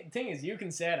see, the thing is, you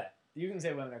can say that. You can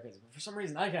say women are crazy. But for some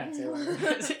reason, I can't say women are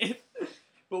crazy.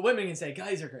 But women can say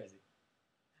guys are crazy.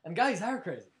 And guys are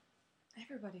crazy.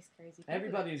 Everybody's crazy.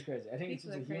 Everybody is crazy. I think it's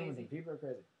just a people are human crazy. thing. People are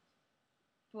crazy.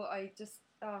 But I just,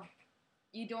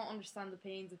 you don't understand the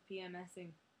pains of PMSing.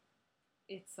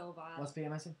 It's so bad. What's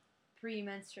PMSing?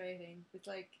 Pre-menstruating. It's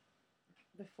like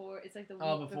before. It's like the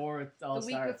week. Before it all the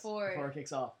week starts. before Before it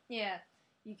kicks off. Yeah,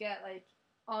 you get like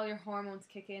all your hormones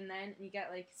kick in then, and you get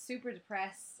like super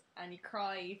depressed, and you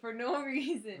cry for no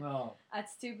reason. Oh. At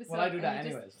stupid stuff. Well, I do that and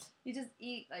anyways. You just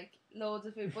eat like loads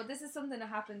of food, but this is something that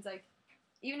happens like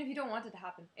even if you don't want it to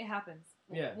happen, it happens.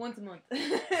 Yeah. Once a month.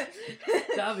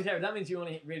 That'll be terrible. That means you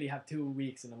only really have 2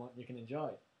 weeks in a month you can enjoy.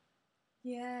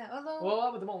 Yeah, although. Well, what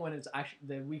about the moment when it's actually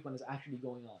the week when it's actually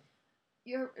going on?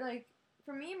 You're like,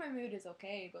 for me, my mood is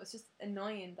okay, but it's just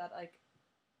annoying that like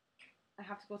I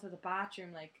have to go to the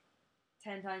bathroom like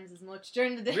 10 times as much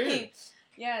during the day. Really?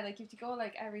 Yeah, like you have to go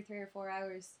like every 3 or 4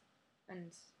 hours,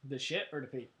 and The shit or the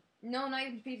pee? no, not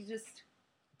even to pee, to just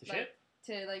The like, shit?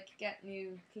 to like get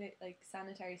new like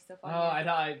sanitary stuff on. Oh, I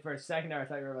thought for a second there I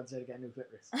thought you were about to say to get new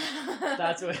clitoris.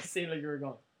 That's what it seemed like you were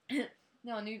going.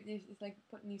 No, it's like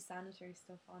putting new sanitary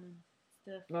stuff on and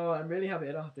stuff. No, I'm really happy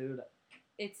I don't have to do that.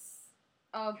 It's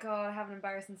oh god, I have an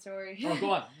embarrassing story. Oh, go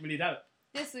on. Will you tell it?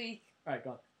 This week, Alright, go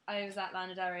on. I was at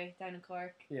Lana Del Rey down in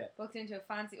Cork. Yeah. Booked into a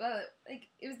fancy. Well, like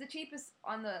it was the cheapest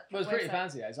on the. Well, it was pretty website.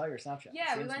 fancy. I saw your Snapchat.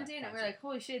 Yeah, It we seems went in and we fancy. were like,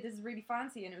 holy shit, this is really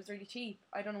fancy, and it was really cheap.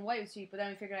 I don't know why it was cheap, but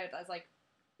then we figured out that it was like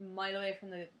a mile away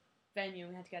from the venue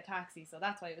and we had to get a taxi, so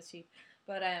that's why it was cheap.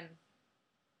 But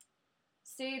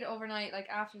stayed overnight, like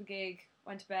after the gig,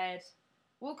 went to bed,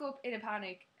 woke up in a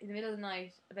panic in the middle of the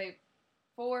night, about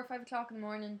 4 or 5 o'clock in the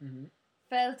morning, Mm-hmm.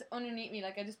 felt underneath me,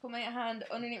 like I just put my hand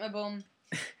underneath my bum,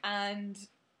 and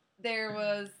there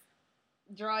was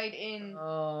dried in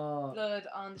blood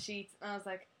on the sheets, and I was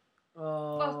like,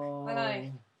 fuck my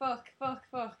life, fuck.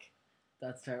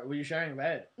 That's terrible. Were you sharing a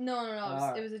bed?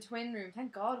 No, it was a twin room.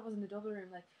 Thank God it wasn't a double room,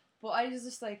 like. But I was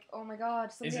just like, oh my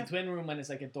god. Is it a twin room when it's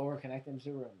like a door connecting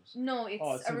 2 rooms? No, it's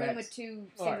it's a 2 room beds. with 2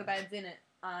 single beds in it,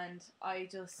 and I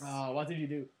just. Oh, what did you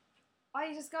do?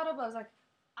 I just got up. I was like,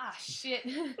 shit.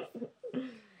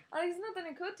 There's nothing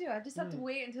I could do. I just had to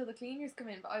wait until the cleaners come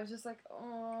in. But I was just like,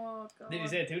 oh god. Did you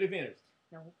say it to the cleaners?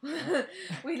 No.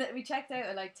 we checked out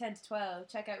at like 10 to 12.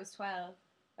 Checkout was 12,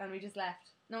 and we just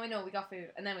left. No, I know, we got food,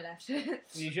 and then we left.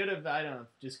 You should have, I don't know,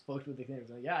 just fucked with the cleaners.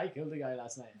 Like, yeah, I killed the guy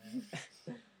last night.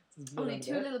 Only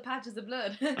 2 little patches of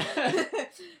blood.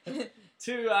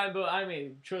 2, but I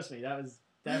mean, trust me, that was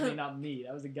definitely not me.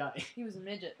 That was a guy. He was a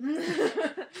midget.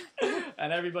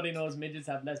 And everybody knows midgets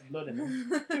have less blood in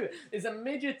them. Dude, is a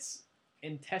midget's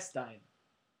intestine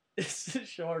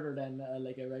shorter than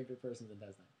like a regular person's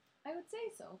intestine? I would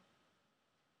say so.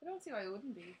 I don't see why it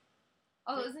wouldn't be.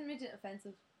 Oh, isn't midget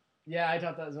offensive? Yeah, I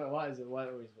thought that's what it was.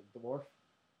 What was it? Dwarf?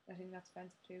 I think that's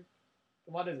offensive too.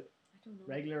 What is it? I don't know.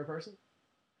 Regular person?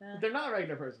 Yeah. They're not a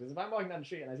regular person, because if I'm walking down the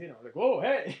street and I see them, I'm like, whoa,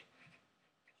 hey!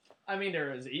 I mean,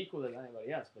 they're as equal as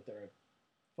anybody else, but they're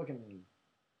a fucking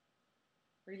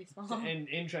really small. it's an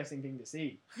interesting thing to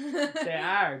see.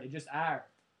 They just are.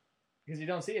 Because you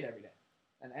don't see it every day.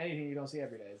 And anything you don't see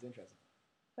every day is interesting.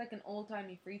 It's like an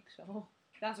old-timey freak show.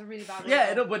 That's a really bad word.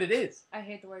 Yeah, no, but it is. I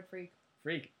hate the word freak.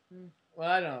 Freak. Mm. Well,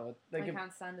 I don't know. Like I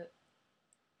can't stand it.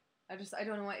 I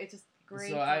don't know why, it's just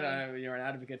great. So, I don't know, you're an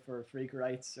advocate for freak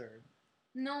rights, or...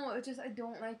 No, I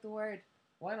don't like the word.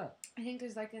 Why not? I think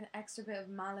there's like an extra bit of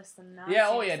malice and nastiness. Yeah,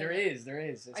 oh yeah, there is.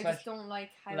 I just don't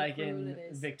like how like cruel in it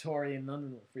is. Victorian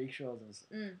London with freak shows and stuff.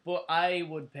 Mm. But I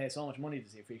would pay so much money to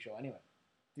see a freak show anyway.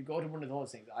 To go to one of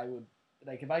those things, I would,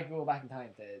 like, if I could go back in time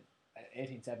to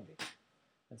 1870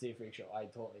 and see a freak show, I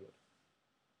totally would.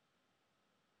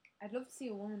 I'd love to see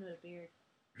a woman with a beard.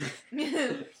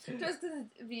 Just because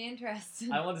it'd be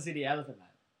interesting. I want to see the Elephant Man.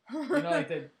 You know,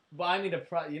 like but I mean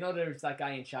you know, there's that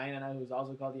guy in China now who's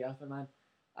also called the Elephant Man.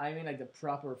 I mean, like the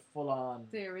proper full-on,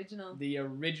 the original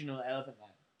Elephant Man.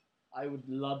 I would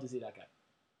love to see that guy.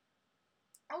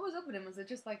 What was up with him? Was it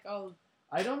just like, oh...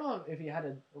 I don't know if he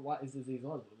had what his disease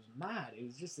was, but it was mad. It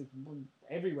was just like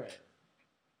everywhere.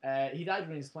 He died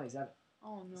when he was 27.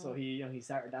 Oh no. So he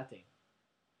started that thing.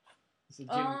 So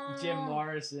Jim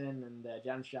Morrison and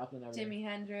Janis Joplin. Jimi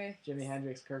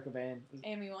Hendrix, Kurt Cobain.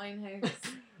 Amy Winehouse.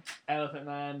 Elephant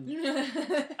Man.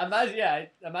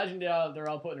 Imagine they're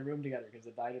all put in a room together because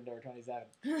they died when they were 27.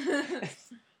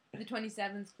 The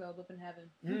 27s Club up in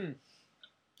heaven.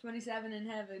 27 in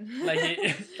heaven.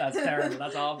 That's terrible.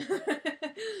 That's awful.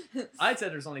 I'd say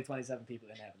there's only 27 people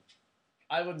in heaven.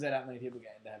 I wouldn't say that many people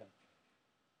get into heaven.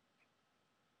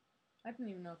 I don't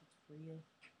even know if it's real.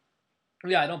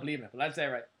 Yeah, I don't believe in it. But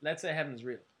let's say heaven's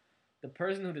real. The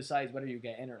person who decides whether you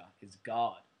get in or not is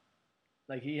God.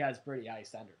 Like, he has pretty high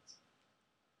standards.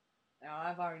 Oh,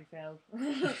 I've already failed.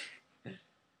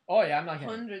 Oh yeah, I'm not kidding.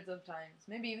 Hundreds of times,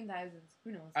 maybe even thousands.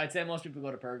 Who knows? I'd say most people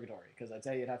go to purgatory because I'd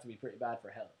say you'd have to be pretty bad for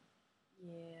hell.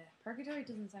 Yeah, purgatory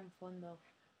doesn't sound fun though.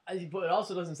 But it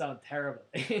also doesn't sound terrible.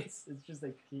 It's just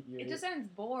like it just sounds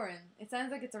boring. It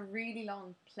sounds like it's a really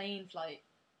long plane flight.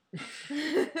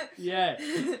 Yeah.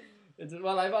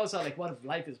 Well, I've also like, what if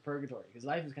life is purgatory? Because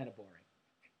life is kind of boring.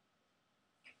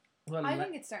 Well, I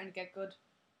think it's starting to get good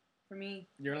for me.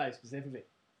 Your life specifically.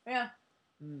 Yeah.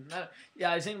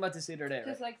 Yeah, I was thinking about this the other day.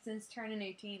 Just like since turning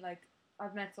 18, like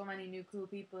I've met so many new cool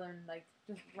people and like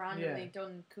just randomly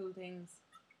done cool things.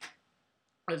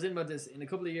 I was thinking about this in a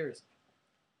couple of years.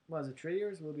 What is it, 3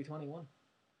 years? We'll be 21.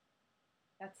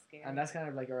 That's scary. And that's kind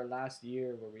of like our last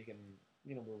year where we can,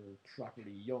 where we're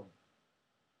properly young.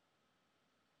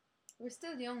 We're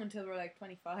still young until we're like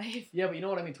 25. Yeah, but you know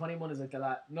what I mean? 21 is like the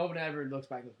last. Nobody ever looks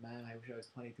back and goes, man, I wish I was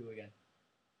 22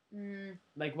 again.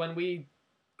 Like when we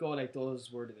go like,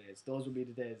 those were the days. Those will be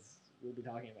the days we'll be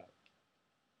talking about.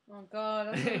 Oh God,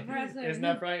 that's so depressing. Isn't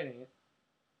that frightening?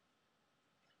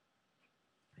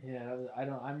 Yeah,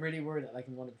 I'm really worried that like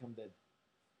I'm going to become the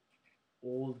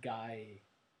old guy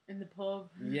in the pub.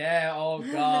 Yeah, oh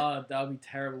God, that would be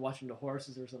terrible watching the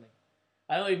horses or something.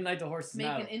 I don't even like the horses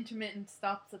now. Making intermittent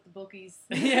stops at the bookies.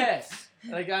 Yeah,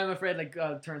 like I'm afraid like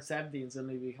I'll turn 70 and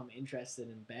suddenly become interested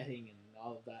in betting and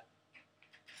all of that.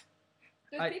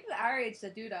 There's people our age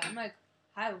that do that. I'm like,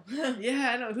 how?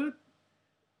 Yeah, I know. Who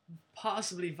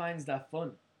possibly finds that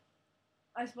fun?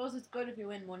 I suppose it's good if you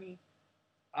win money.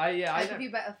 If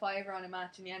you bet a $5 on a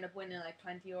match and you end up winning like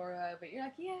 €20 out of it, you're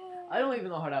like, yeah. I don't even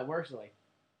know how that works, like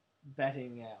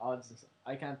betting odds and stuff.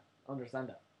 I can't understand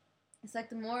that. It's like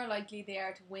the more likely they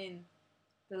are to win,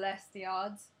 the less the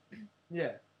odds.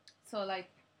 Yeah. So like,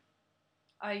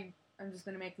 I'm just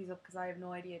gonna make these up because I have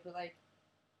no idea, but like,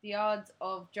 the odds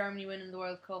of Germany winning the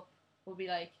World Cup will be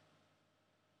like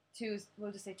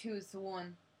we'll just say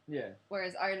 2-1. Yeah.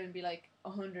 Whereas Ireland would be like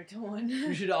 100-1.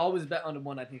 You should always bet on the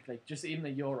one, I think, like just even a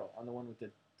euro on the one with the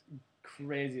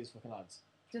craziest fucking odds.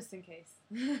 Just in case.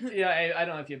 Yeah, I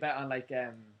don't know if you bet on like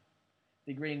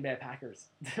the Green Bay Packers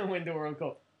to win the World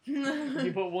Cup. If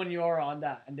you put €1 on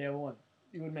that and they won,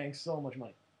 you would make so much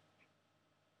money.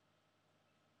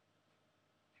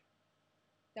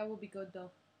 That would be good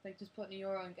though. Like just putting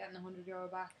 €1 and getting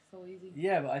 €100 back, so easy.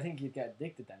 Yeah, but I think you'd get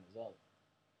addicted then as well.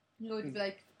 No, it'd be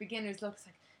like beginner's luck. It's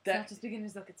like it's not just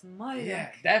beginner's luck; it's my luck.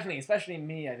 Yeah, definitely. Especially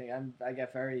me, I think I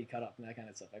get very caught up in that kind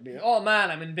of stuff. I'd be like, oh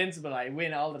man, I'm invincible. I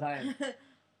win all the time.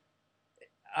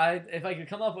 If I could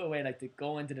come up with a way like to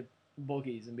go into the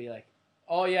bookies and be like,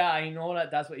 oh yeah, I know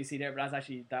that's what you see there, but that's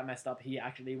actually that messed up. He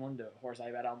actually won. The horse I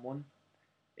bet on won,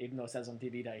 even though it says on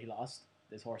TV that he lost.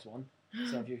 This horse won.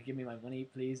 So if you could give me my money,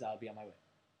 please, I'll be on my way.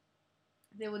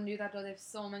 They wouldn't do that though. They have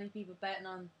so many people betting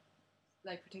on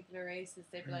like particular races.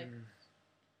 They'd be like,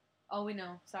 "Oh, we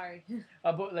know. Sorry."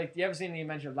 But like, you ever seen The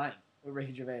Adventure of Lying with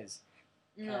Ricky Gervais?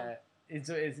 No. It's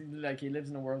like he lives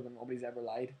in a world where nobody's ever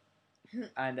lied,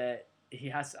 and he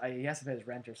has to pay his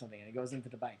rent or something, and he goes into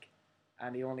the bank,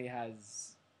 and he only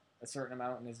has a certain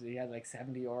amount, and he had like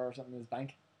 €70 or something in his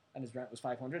bank, and his rent was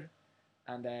 500,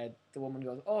 and the woman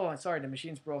goes, "Oh, I'm sorry, the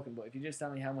machine's broken, but if you just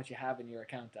tell me how much you have in your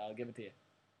account, I'll give it to you."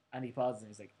 And he pauses and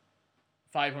he's like,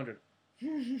 500.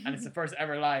 And it's the first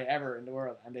ever lie ever in the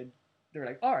world. And they're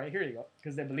like, all right, here you go.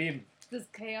 Because they believe him. Does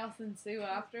chaos ensue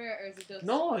after it? Or is it just...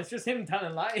 No, it's just him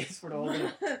telling lies for the whole thing.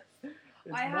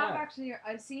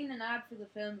 I've seen an ad for the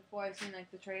film before. I've seen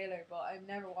like the trailer, but I've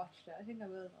never watched it. I think I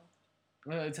will though.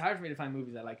 Well, it's hard for me to find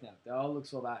movies I like now. They all look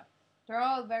so bad. They're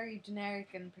all very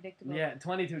generic and predictable. Yeah,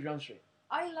 22 Jump Street.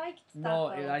 I liked that No,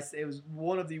 though. it was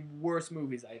one of the worst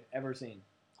movies I've ever seen.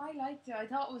 I liked it. I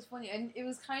thought it was funny, and it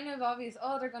was kind of obvious.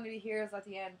 Oh, they're going to be heroes at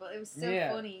the end, but it was still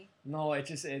funny. No, it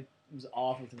was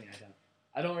awful to me.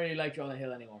 I don't really like Jonah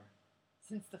Hill anymore.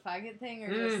 Since the faggot thing,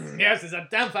 or just yes, it's a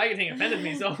damn faggot thing offended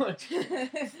me so much.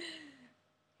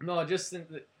 No, just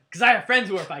because I have friends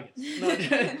who are faggots.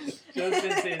 No,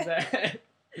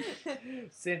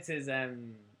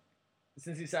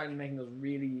 since he started making those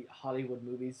really Hollywood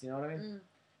movies, you know what I mean?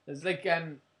 There's like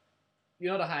you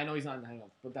know I know he's not in The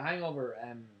Hangover, but The Hangover,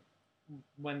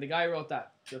 when the guy wrote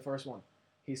that, the first one,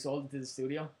 he sold it to the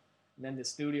studio, and then the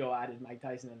studio added Mike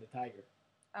Tyson and the Tiger.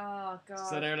 Oh god.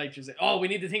 So they're like, just like, oh, we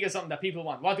need to think of something that people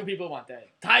want. What do people want?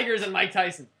 Tigers and Mike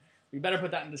Tyson. We better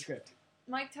put that in the script.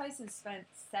 Mike Tyson spent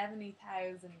 $70,000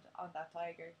 on that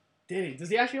tiger. Did he? Does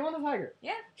he actually own the tiger?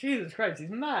 Yeah. Jesus Christ, he's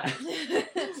mad.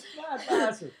 Mad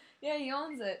bastard. Yeah, he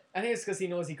owns it. I think it's because he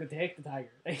knows he could take the tiger.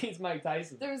 He's Mike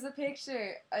Tyson. There was a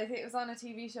picture, I think it was on a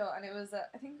TV show, and it was,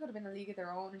 I think it could have been A League of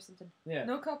Their Own or something. Yeah.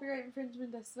 No copyright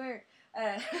infringement, I swear.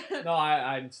 No,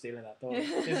 I'm stealing that. Don't.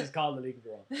 This is called The League of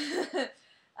Their Own.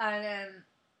 And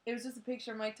it was just a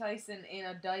picture of Mike Tyson in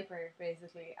a diaper,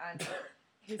 basically, and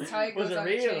his tiger was was it on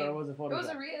real a chain. or was it photographed? It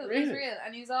was real. Really? It was real,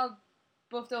 and he was all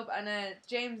buffed up. And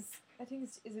James, I think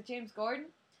is it James Gordon,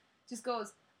 just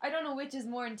goes, I don't know which is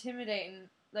more intimidating.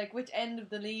 Like which end of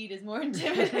the lead is more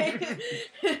intimidating?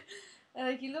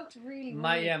 Like he looked really.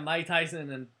 Mike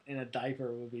Tyson in a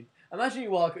diaper would be. Imagine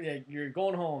you walk. Yeah, you're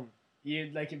going home.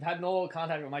 You've had no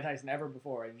contact with Mike Tyson ever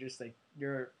before, and just like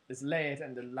it's late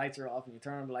and the lights are off, and you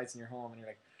turn on the lights in your home, and you're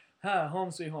like, home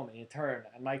sweet home, and you turn,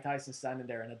 and Mike Tyson's standing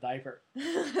there in a diaper.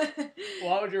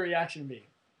 What would your reaction be?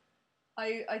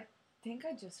 I think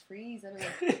I'd just freeze. I'd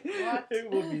be like, what?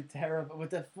 It would be terrible with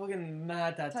the fucking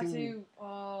mad tattoo.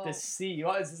 Oh. The sea.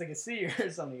 What is this, like a sea or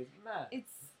something? It's mad.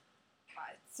 It's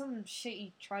some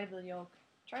shitty tribal yoke.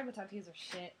 Tribal tattoos are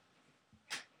shit.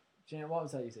 What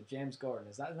was that you said? James Gordon.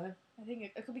 Is that his name? I think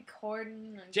it could be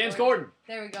Corden. James Gordon.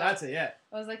 There we go. That's it, yeah.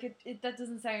 I was like, that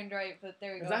doesn't sound right, but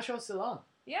there we go. Is that show still on?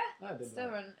 Yeah, it's still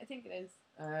running. I think it is.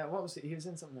 What was it? He was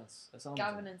in something else. I saw him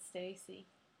Gavin and Stacey.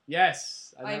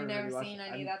 Yes. I've never seen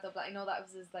any of that though, but I know that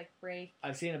was his like break.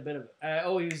 I've seen a bit of it.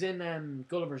 He was in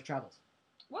Gulliver's Travels.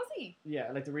 Was he? Yeah,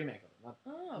 like the remake of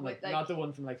it. Not the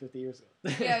one from like 50 years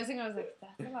ago. Yeah, I was like,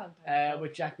 that's a long time ago.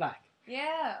 With Jack Black.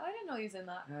 Yeah, I didn't know he was in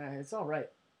that. It's alright.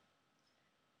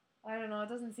 I don't know, it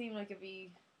doesn't seem like it'd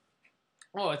be...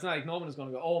 Oh, it's not like no one is going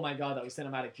to go, oh my god, that was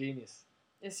cinematic genius.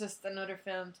 It's just another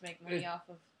film to make money off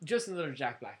of. Just another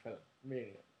Jack Black film,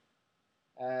 really.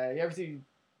 You ever see,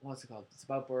 what's it called? It's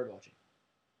about bird watching.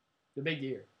 The Big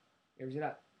Year. You ever see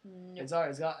that? Nope.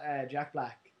 It's got Jack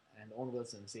Black and Owen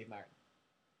Wilson and Steve Martin.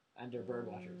 And they're bird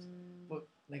watchers. But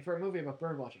like for a movie about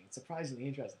bird watching, it's surprisingly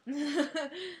interesting.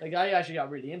 Like I actually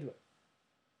got really into it.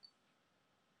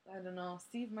 I don't know.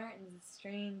 Steve Martin's a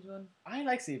strange one. I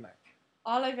like Steve Martin.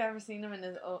 All I've ever seen him in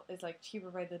is like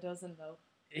Cheaper by the Dozen though.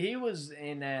 He was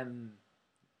in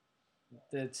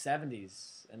the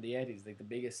 70s and the 80s, like the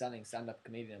biggest selling stand-up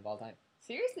comedian of all time.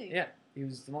 Seriously? Yeah, he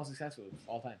was the most successful of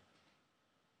all time.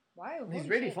 Wow. He's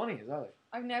really funny as well.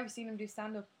 I've never seen him do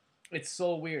stand-up. It's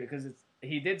so weird because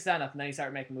he did stand-up and then he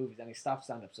started making movies and he stopped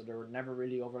stand-up, so they were never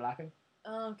really overlapping.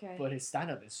 Oh, okay. But his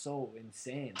stand-up is so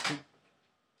insane.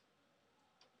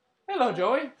 Hello,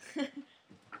 Joey.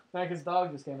 Becca's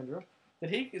dog just came in the room.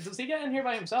 Does he get in here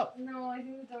by himself? No, I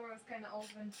think the door was kind of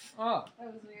open. Oh.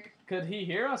 That was weird. Could he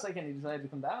hear us? Like, and he decided to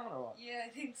come down or what? Yeah, I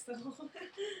think so.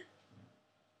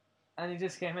 And he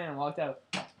just came in and walked out.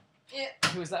 Yeah.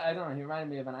 He was like, I don't know, he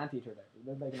reminded me of an anteater there. He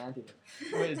looked like an anteater.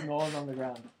 With his nose on the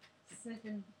ground.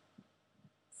 Sniffing.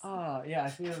 Oh,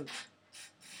 yeah,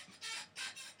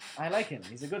 I like him.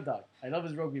 He's a good dog. I love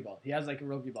his rugby ball. He has like a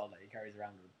rugby ball that he carries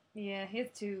around with him. Yeah, he has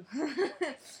two.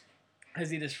 Has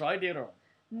he destroyed the other one?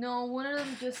 No, one of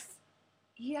them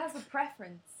he has a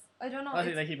preference. I don't know.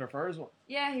 Like he prefers one?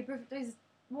 Yeah, there's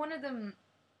one of them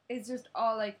is just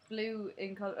all like blue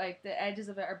in color, like the edges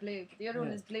of it are blue, but the other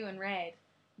one is blue and red.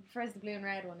 He prefers the blue and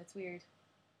red one. It's weird.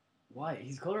 Why?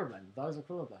 He's colorblind. Dogs are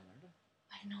colorblind, aren't they?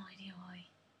 I have no idea why.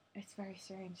 It's very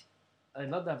strange. I'd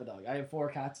love to have a dog. I have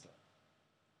 4 cats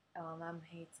though. Oh, Mum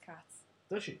hates cats.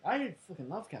 Does she? I fucking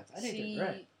love cats. I think they're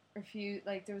great. Refused.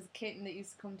 Like there was a kitten that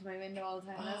used to come to my window all the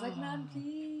time, and I was like, "Ma'am,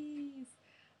 please,"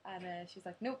 and she's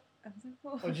like, "Nope." I was like,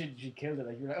 "Oh." Oh, she killed it.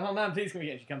 Like you're like, "Oh, man, please come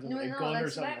here." She comes with a gun like, or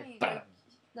something. Let me, bam.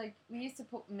 like we used to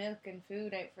put milk and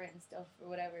food out for it and stuff or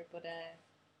whatever, but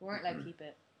we weren't allowed to keep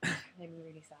it. Made me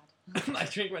really sad. My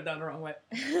drink went down the wrong way.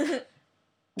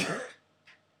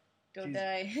 Don't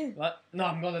die. What? No,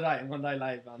 I'm gonna die. I'm gonna die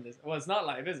live on this. Well, it's not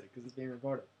live, is it? Because it's being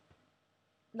recorded.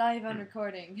 Live on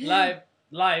recording.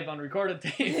 Live on recorded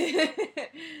tape.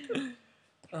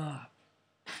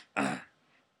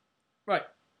 Right.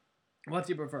 What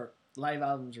do you prefer? Live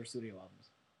albums or studio albums?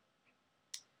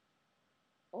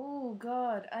 Oh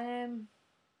God. I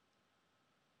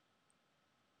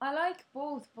like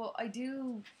both, but I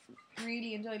do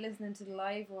really enjoy listening to the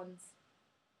live ones.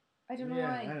 I don't know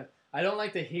why. I don't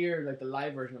like to hear like the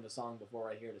live version of a song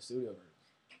before I hear the studio version.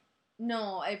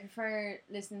 No, I prefer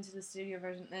listening to the studio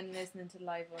version than listening to the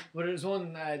live one. But there's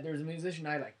one, there's a musician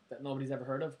I like that nobody's ever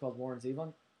heard of called Warren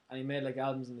Zevon, and he made like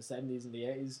albums in the 70s and the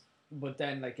 80s. But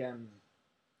then like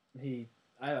he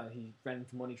ran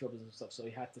into money troubles and stuff, so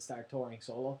he had to start touring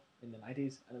solo in the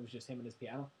 90s, and it was just him and his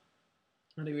piano.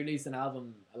 And he released a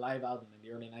live album in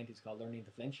the early 90s called Learning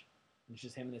to Flinch, and it's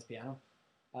just him and his piano.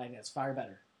 I think it's far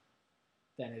better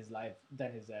than his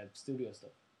studio stuff.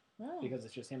 Oh. Because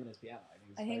it's just him and his piano.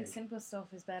 I think simple stuff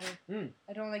is better.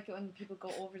 I don't like it when people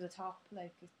go over the top.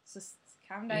 Like, it's just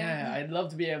calm down. Yeah, I'd love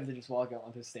to be able to just walk out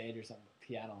onto a stage or something with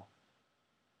piano.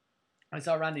 I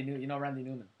saw Randy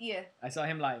Newman? Yeah. I saw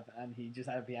him live, and he just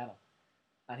had a piano.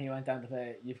 And he went down to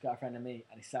play You've Got a Friend in Me,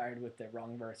 and he started with the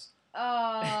wrong verse.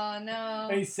 Oh, no.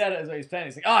 And he said it as well he's playing.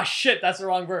 He's like, oh, shit, that's the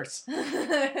wrong verse.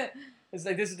 It's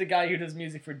like, this is the guy who does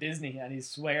music for Disney, and he's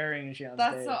swearing and shit on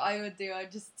stage. That's what I would do.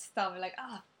 I'd just stop and like,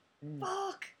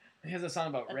 fuck. He has a song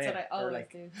about rape. That's what I always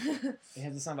do. He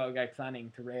has a song about a guy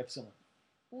planning to rape someone.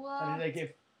 What? And like,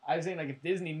 if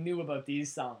Disney knew about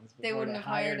these songs, they wouldn't have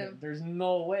hired him. There's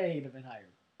no way he'd have been hired.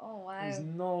 Oh, wow. There's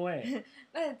no way.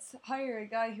 Let's hire a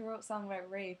guy who wrote a song about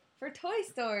rape for Toy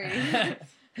Story.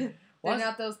 They're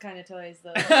not those kind of toys,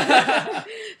 though.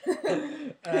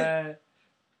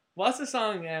 What's the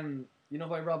song,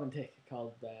 by Robin Thicke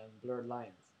called Blurred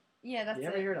Lines? Yeah, that's it. You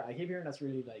ever hear that? I keep hearing that's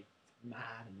really, like,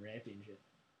 mad and rapey and shit.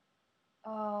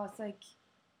 Oh, it's like...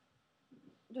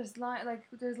 There's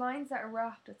lines that are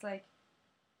rapped. It's like...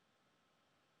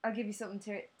 I'll give you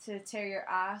something to tear your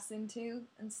ass into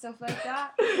and stuff like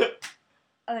that.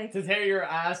 Like, to tear your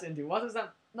ass into. What is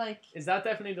that? Like, is that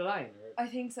definitely the line? Or? I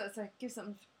think so. It's like,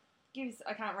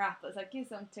 I can't rap, but it's like, give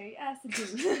something to tear your ass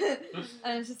into.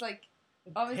 And it's just like,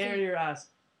 obviously, tear your ass.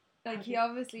 Like, he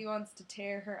obviously wants to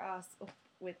tear her ass up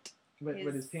with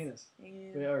his penis.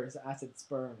 Yeah. Or his acid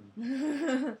sperm.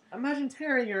 Imagine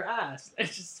tearing your ass.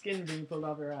 It's just skin being pulled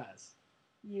off your ass.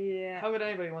 Yeah. How would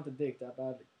anybody want to dick that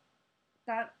badly?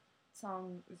 That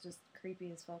song is just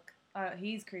creepy as fuck.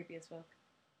 He's creepy as fuck.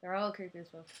 They're all creepy as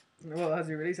fuck. Well, has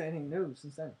he released anything new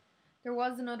since then? There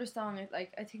was another song, I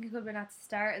think it could have been at the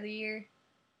start of the year.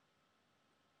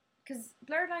 Because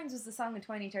Blurred Lines was the song in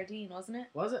 2013, wasn't it?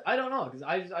 Was it? I don't know, because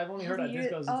I've only heard that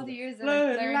this goes all the years are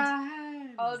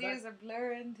blurring. All the years are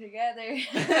blurring together.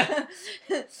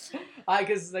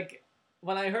 Because, like,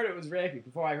 when I heard it was rapey,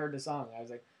 before I heard the song, I was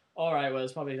like, alright, well,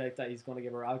 it's probably like that he's going to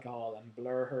give her alcohol and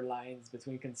blur her lines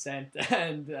between consent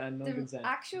and non-consent. The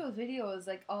actual video is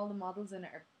like all the models in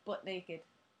it are butt naked.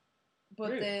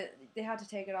 But really? they had to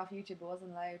take it off YouTube. It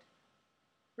wasn't allowed.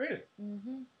 Really?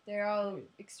 Mm-hmm. They're all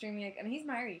extremely... And he's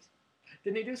married.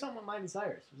 Didn't he do something with Miley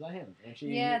Cyrus? Was that him?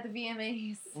 Yeah, the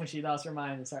VMAs. When she lost her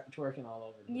mind and started twerking all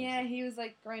over the place. Yeah, he was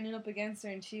like grinding up against her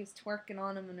and she was twerking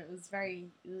on him and it was very...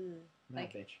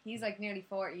 like, bitch. He's like nearly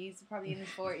 40. He's probably in his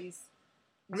 40s.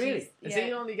 Really? Is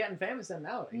he only getting famous then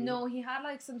now? No, he had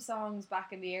like some songs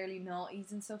back in the early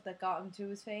noughties and stuff that got him to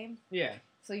his fame. Yeah.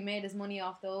 So he made his money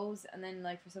off those, and then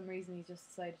like for some reason he just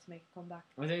decided to make a comeback.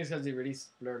 I think it's because he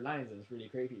released Blurred Lines and it's really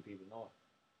creepy. People know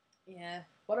it. Yeah.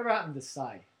 Whatever happened to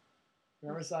Psy?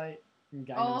 Remember Psy?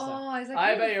 I was like,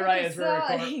 I bet you right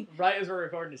as we're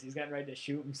recording this, he's getting ready to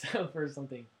shoot himself or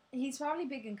something. He's probably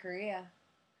big in Korea,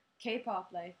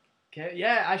 K-pop like.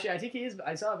 Yeah, actually, I think he is.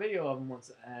 I saw a video of him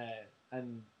once,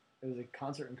 and it was a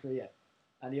concert in Korea,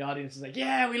 and the audience was like,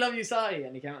 "Yeah, we love you, Psy,"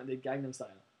 and he came out and did Gangnam Style.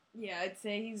 Yeah, I'd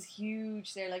say he's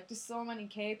huge there. Like, there's so many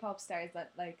K-pop stars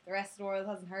that like the rest of the world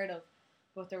hasn't heard of,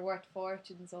 but they're worth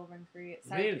fortunes over in Korea,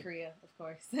 South Korea, of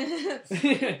course.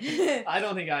 I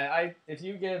don't think I if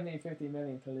you gave me 50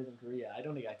 million to live in Korea, I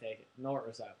don't think I'd take it, north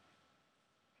or south.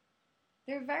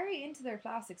 They're very into their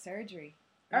plastic surgery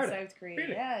in South Korea.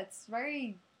 Really? Yeah, it's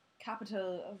very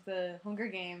capital of the Hunger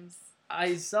Games.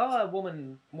 I saw a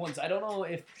woman once. I don't know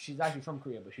if she's actually from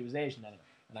Korea, but she was Asian anyway,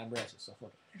 and I'm racist, so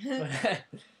fuck it.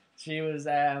 But she was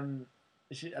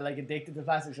like addicted to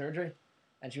plastic surgery,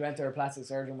 and she went to her plastic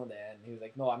surgeon one day, and he was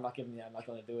like, "No, I'm not going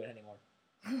to do it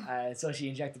anymore." So she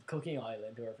injected cooking oil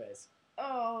into her face.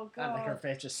 Oh god! And like her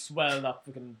face just swelled up,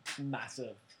 fucking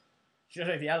massive. She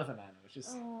looked like the Elephant Man. It was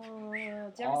just. Oh, yeah.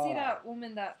 Did you ever see that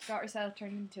woman that got herself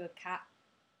turned into a cat?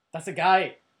 That's a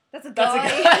guy. That's a guy.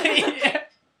 Yeah.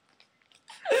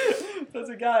 That's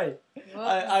a guy.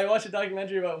 I watched a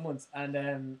documentary about him once,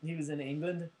 and he was in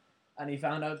England, and he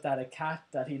found out that a cat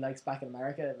that he likes back in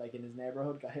America, like in his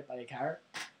neighborhood, got hit by a car,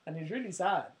 and he was really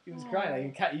sad. He was crying,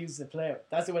 like a cat he used to play with.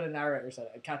 That's what the narrator said.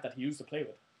 A cat that he used to play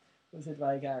with was hit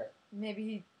by a car. Maybe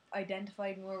he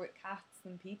identified more with cats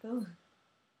than people.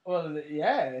 Well,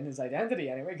 yeah, in his identity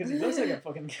anyway, because he looks like a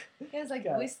fucking. He has like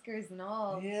whiskers and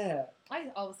all. Yeah. I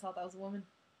always thought that was a woman.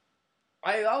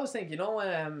 I always think,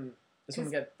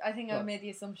 I think I made the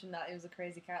assumption that it was a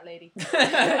crazy cat lady.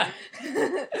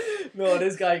 No,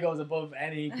 this guy goes above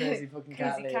any crazy fucking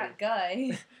cat lady. Crazy cat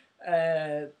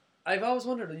guy. I've always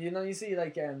wondered, you see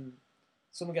like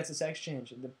someone gets a sex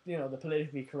change and the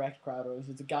politically correct crowd, or if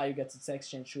it's a guy who gets a sex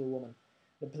change to a woman,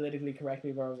 the politically correct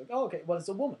people are always like, oh, okay, well, it's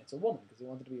a woman because he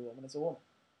wanted to be a woman, it's a woman.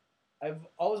 I've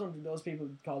always wondered, those people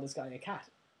call this guy a cat.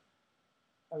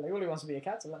 I'm like, well, he wants to be a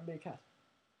cat, so let him be a cat.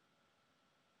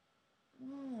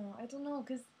 Oh, I don't know,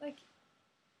 because like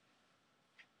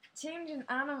changing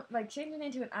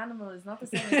into an animal is not the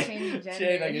same as changing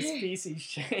gender. Like a species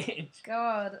change.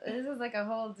 God, this is like a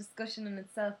whole discussion in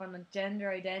itself on like gender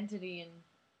identity and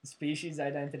species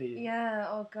identity. Yeah.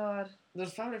 Oh God.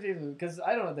 There's family people because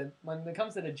I don't know that when it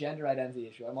comes to the gender identity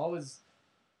issue, I'm always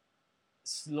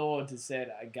slow to say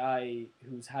that a guy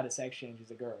who's had a sex change is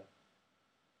a girl.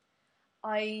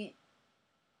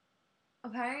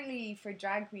 Apparently for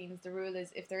drag queens, the rule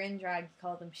is if they're in drag, you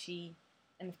call them she,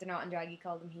 and if they're not in drag, you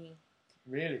call them he.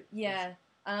 Really? Yeah,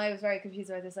 and I was very confused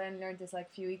about this. I only learned this like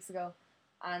a few weeks ago,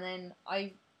 and then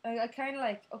I kind of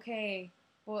like, okay,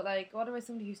 but like, what about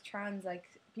somebody who's trans? Like,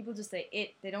 people just say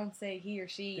it; they don't say he or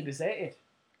she. Did they say it?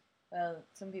 Well,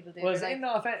 some people do. Well,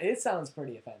 it sounds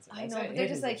pretty offensive. I know, but they're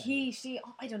just like he, she.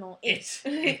 Oh, I don't know. It.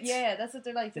 Yeah, that's what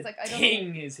they're like. It's like I don't know.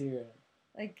 King is here.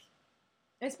 Like,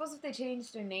 I suppose if they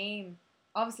changed their name,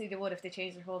 obviously they would if they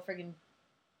changed their whole friggin'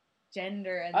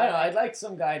 gender. And I don't know. I'd like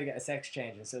some guy to get a sex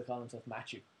change and still call himself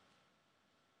Matthew.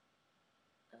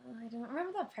 I don't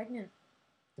remember that pregnant.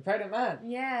 The pregnant man.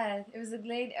 Yeah, it was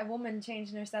a woman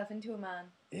changing herself into a man.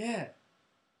 Yeah.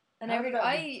 And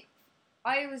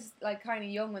I was like kind of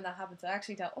young when that happened, so I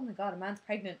actually thought, oh my god, a man's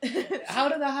pregnant. How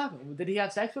did that happen? Did he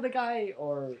have sex with a guy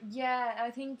or? Yeah,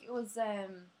 I think it was.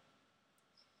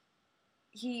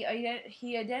 He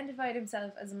identified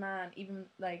himself as a man, even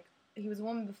like he was a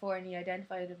woman before, and he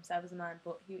identified himself as a man,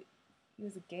 but he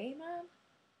was a gay man,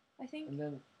 I think. And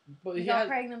then, but he got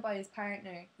pregnant by his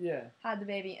partner. Yeah. Had the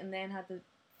baby, and then had the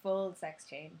full sex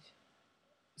change.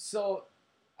 So,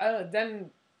 I don't know,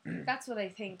 then. That's what I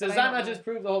think. Does that not just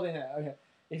prove the whole thing? Okay,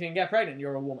 if you can get pregnant,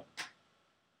 you're a woman.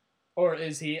 Or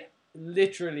is he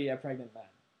literally a pregnant man?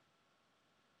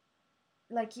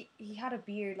 Like he had a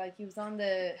beard, like he was on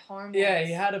the hormones. Yeah,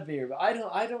 he had a beard, but I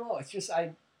don't know. It's just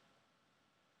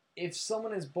if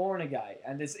someone is born a guy,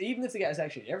 and even if they get a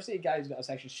sex change, you ever see a guy who's got a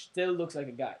sex change still looks like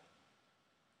a guy?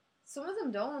 Some of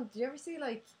them don't. Do you ever see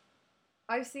like?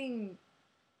 I've seen.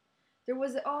 There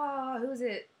was who was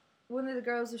it? One of the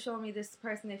girls was showing me this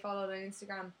person they followed on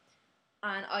Instagram,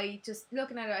 and I just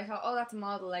looking at it, I thought, oh, that's a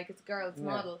model. Like it's a girl, it's a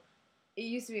model. It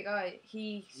used to be a guy.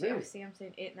 She really? See, I'm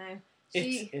saying it now.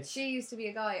 She used to be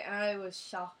a guy, and I was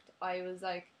shocked. I was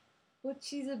like, but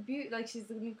she's she's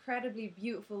an incredibly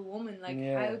beautiful woman. Like,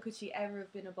 how could she ever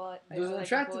have been a boy? Does an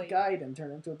attractive guy then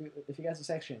turn into if he gets a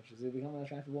sex change, does he become an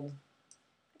attractive woman?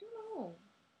 I don't know.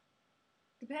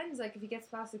 Depends, like if he gets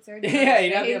plastic surgery. Yeah,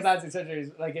 he'd have to get plastic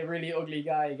surgery. Like a really ugly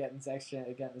guy getting a sex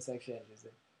change.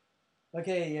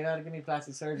 Okay, you gotta give me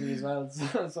plastic surgery as well,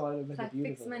 so I look like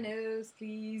beautiful. Fix my nose,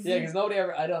 please. Yeah, because nobody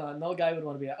ever. I don't know. No guy would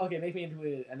want to be like, okay, make me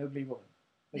into an ugly woman,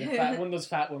 like one of those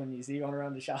fat women you see going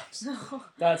around the shops. No.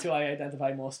 That's who I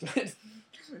identify most with.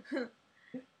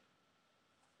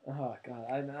 Oh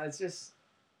God, it's just.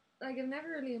 Like, I've never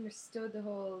really understood the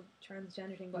whole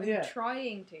transgender thing, but I'm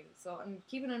trying to, so I'm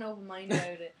keeping an open mind about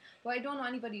it. But I don't know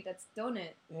anybody that's done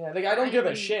it. Yeah, like, I don't give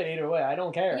a shit either way. I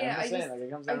don't care. Yeah, I'm just saying, like, it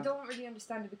comes down. I don't really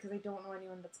understand it because I don't know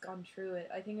anyone that's gone through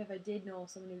it. I think if I did know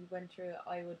someone who went through it,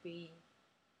 I would be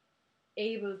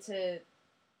able to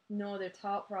know their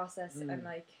thought process and,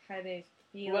 like, how they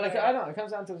feel. Well, like, I don't know. It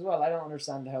comes down to, as well, I don't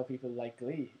understand how people like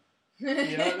Glee.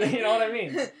 You know what I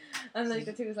mean? And like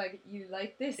the two was like, you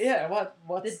like this? Yeah,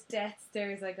 what's the death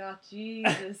stares I got,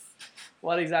 Jesus.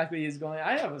 What exactly is going on?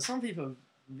 I know, but some people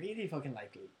really fucking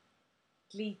like Glee.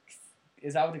 Gleeks.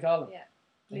 Is that what they call them?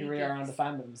 Yeah. Here we are on the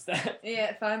fandoms.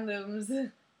 Yeah, fandoms.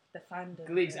 The fandom.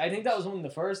 Gleeks. I think that was one of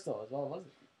the first though as well, was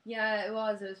it? Yeah, it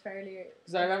was. It was fairly.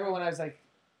 Because I remember when I was like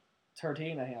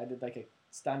 13, I think I did like a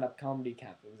stand-up comedy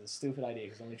camp. It was a stupid idea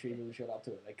because only 3 people showed up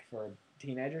to it, like for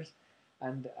teenagers.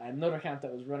 And another camp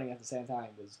that was running at the same time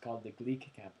was called the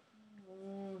Gleek Camp.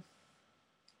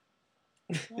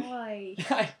 Why?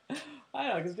 I don't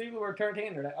know, because people were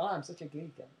 13, they're like, oh, I'm such a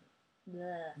geek. Blech.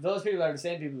 Those people are the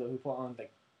same people who put on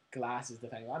like glasses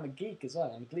depending. I'm a geek as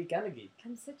well. I'm a Gleek and a geek.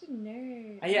 I'm such a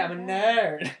nerd. Yeah, I'm a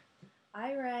nerd.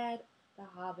 I read The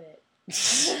Hobbit.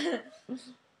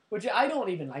 Which I don't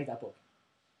even like that book.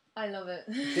 I love it.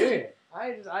 Do you?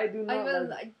 I do not.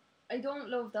 I don't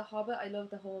love The Hobbit. I love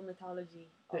the whole mythology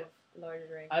of Lord of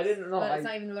the Rings. I didn't know. Well, it's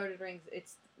not even Lord of the Rings.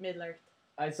 It's Middle Earth.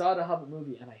 I saw the Hobbit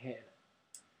movie and I hated it.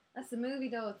 That's the movie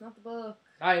though. It's not the book.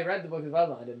 I read the book as well,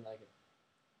 but I didn't like it.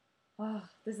 Oh,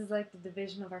 this is like the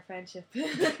division of our friendship.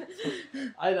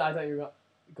 I thought you were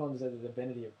going to say the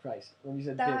divinity of Christ when you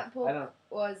said that book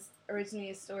was originally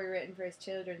a story written for his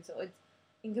children, so it's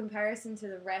in comparison to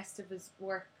the rest of his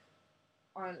work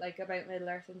on like about Middle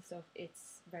Earth and stuff.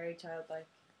 It's very childlike.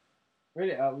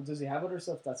 Really? Does he have other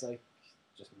stuff that's like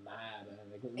just mad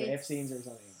and like F scenes or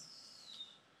something?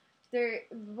 The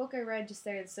book I read just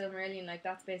there, the Silmarillion, like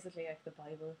that's basically like the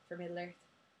Bible for Middle Earth,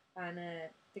 and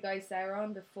the guy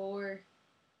Sauron before.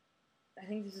 I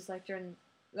think this is like during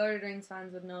Lord of the Rings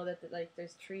fans would know that like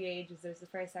there's 3 ages. There's the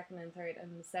first, second, and third,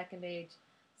 and the second age,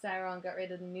 Sauron got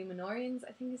rid of the Númenóreans,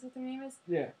 I think is what their name is.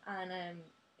 Yeah. And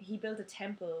he built a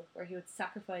temple where he would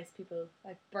sacrifice people,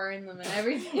 like burn them and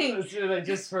everything. Like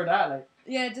just for that, like.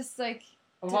 Yeah, just like.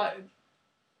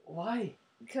 Why?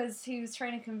 Because he was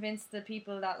trying to convince the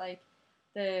people that like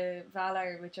the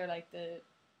Valar, which are like the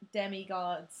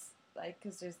demigods, like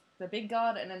because there's the big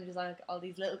god and then there's like all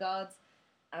these little gods,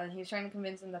 and he was trying to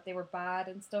convince them that they were bad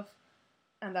and stuff,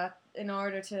 and that in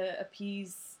order to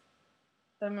appease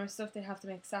them or stuff, they'd have to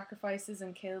make sacrifices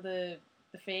and kill the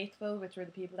faithful, which were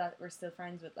the people that were still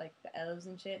friends with like the elves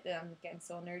and shit. I'm getting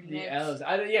so nerdy. The now. elves,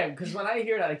 yeah, because when I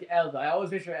hear that like elves, I always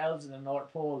picture elves in the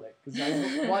North Pole, like because I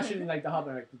was watching like the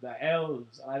Hobbit, like the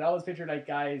elves, and I'd always picture like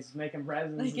guys making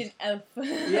presents. Like an elf.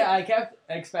 Yeah, I kept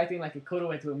expecting like a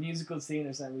cutaway to a musical scene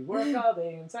or something. We worked all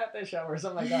day and sat this show or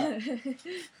something like that.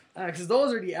 Because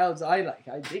those are the elves I like.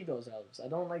 I dig those elves. I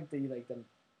don't like the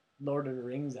Lord of the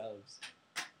Rings elves.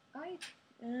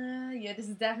 Yeah, this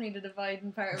is definitely the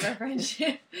dividing part of our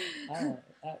friendship. I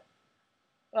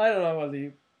don't know. Well,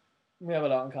 we have a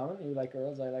lot in common. You like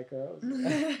girls, I like girls.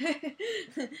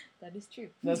 That is true.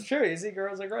 That's true. You see,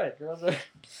 girls are great. Girls are...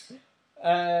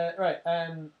 right,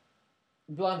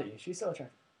 Blondie, she's so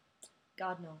attractive.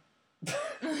 God, no.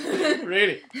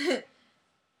 Really?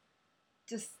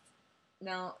 Just,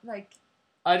 no, like...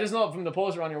 I just know from the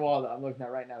poster on your wall that I'm looking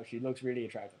at right now, she looks really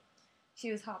attractive. She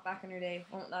was hot back in her day,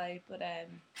 won't lie, but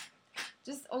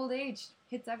just old age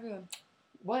hits everyone.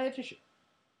 What age is she?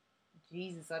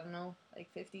 Jesus, I don't know, like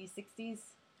 50s, 60s.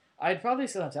 I'd probably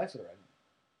still have sex with her.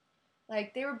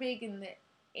 Like, they were big in the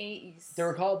 80s. They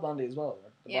were called Blondie as well.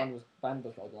 Right? The band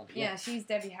was called Blondie. Yeah, she's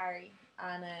Debbie Harry,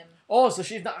 and oh, so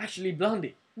she's not actually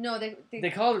Blondie. No,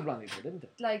 they called her Blondie, though, didn't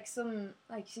they? Like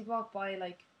she'd walk by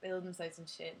like building sites and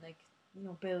shit, and like. You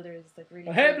know, builders, like really.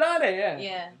 Oh, hey, Blondie, yeah.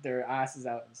 Yeah. Their asses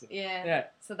out and stuff. Yeah. Yeah.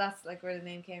 So that's like where the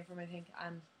name came from, I think.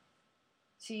 And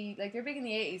she, like, they're big in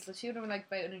the 80s, so she would have been like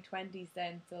about in her 20s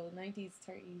then. So 90s,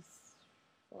 30s,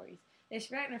 40s. Yeah,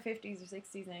 she'd be out in her 50s or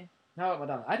 60s now. How about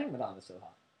Madonna? I think Madonna's still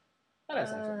hot. I'd have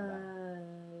sex with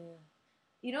Madonna.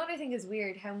 You know what I think is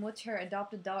weird? How much her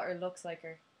adopted daughter looks like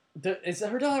her. Is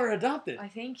her daughter adopted? I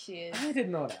think she is. I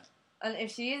didn't know that. And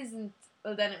if she isn't,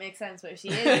 well, then it makes sense. But if she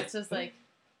is, it's just like.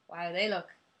 Wow, they look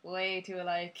way too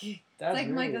alike. That's it's like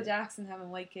really Michael weird. Jackson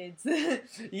having white kids.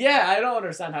 Yeah, I don't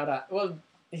understand how that... Well,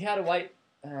 he had a white...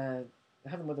 had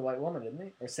him with a white woman, didn't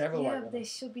he? Or several white women. Yeah, they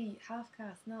should be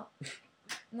half-caste, not...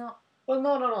 Well,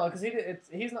 no, because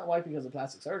he's not white because of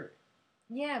plastic surgery.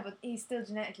 Yeah, but he's still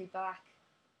genetically black.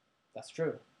 That's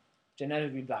true.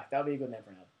 Genetically black. That would be a good name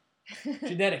for him.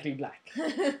 Genetically black.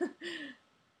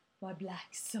 My black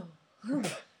soul.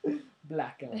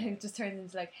 Black. It just turns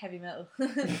into like heavy metal.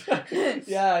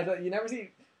 Yeah, you never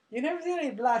see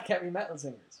any black heavy metal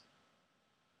singers.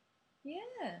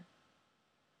 Yeah.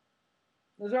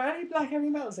 Is there any black heavy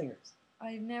metal singers?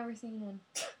 I've never seen one.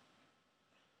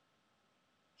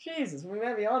 Jesus, we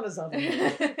may be onto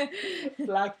something.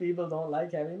 Black people don't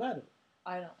like heavy metal.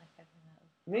 I don't like heavy metal.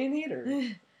 Me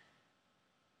neither.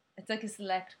 It's like a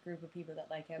select group of people that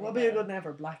like heavy What metal. would be a good name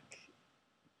for black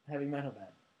heavy metal band?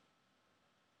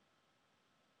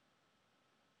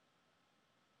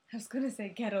 I was going to say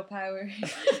Ghetto Power.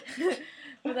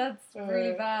 But that's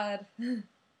really bad.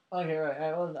 Okay, right. I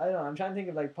don't know. I'm trying to think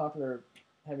of like popular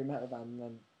heavy metal band and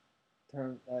then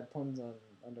turn puns on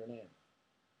their name.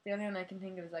 The only one I can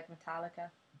think of is like Metallica.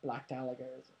 Black Talica.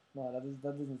 No, that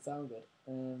doesn't sound good.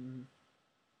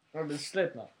 Or the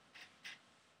Slipknot.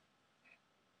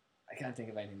 I can't think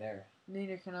of anything there.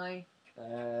 Neither can I.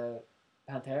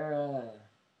 Pantera.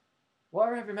 What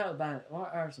are heavy metal bands?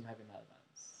 What are some heavy metal bands?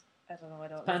 I don't know. I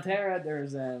don't. Pantera.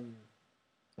 There's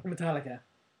Metallica.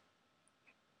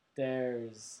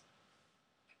 There's.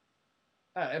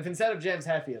 If instead of James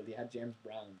Hetfield, you had James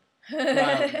Brown.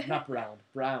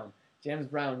 Brown. James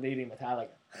Brown leading Metallica.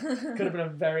 Could have been a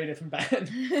very different band.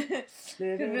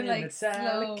 Could have been like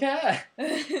Metallica.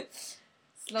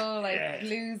 slow like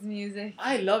blues music.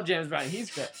 I love James Brown.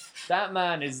 He's great. That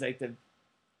man is like the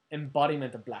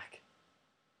embodiment of black.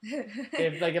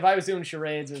 If I was doing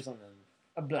charades or something,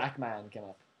 a black man came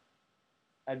up,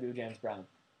 I'd do James Brown.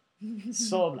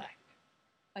 So black.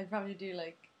 I'd probably do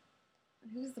like,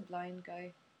 who's the blind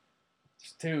guy?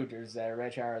 There's two. There's Ray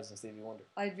Charles and Stevie Wonder.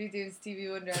 I'd be doing Stevie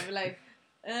Wonder. I'd be like,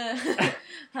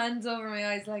 hands over my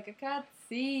eyes, like I can't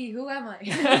see. Who am I?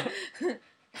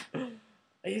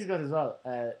 He's good as well.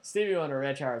 Stevie Wonder,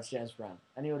 Ray Charles, James Brown.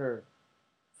 Any other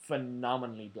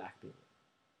phenomenally black people?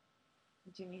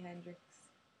 Jimi Hendrix.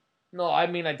 No, I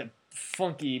mean like the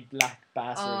funky black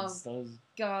bastards. Those.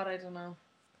 God, I don't know.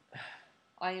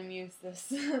 I am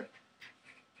useless.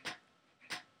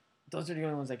 Those are the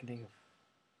only ones I can think of.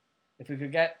 If we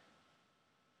could get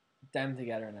them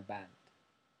together in a band,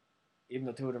 even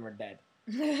though two of them are dead,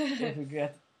 if we could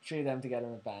get three of them together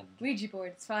in a band. Ouija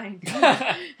board, it's fine.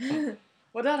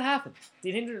 Would that happen? Do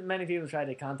you think that many people try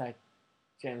to contact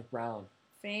James Brown?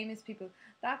 Famous people.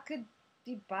 That could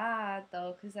be bad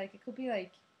though, because like it could be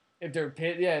like. If they're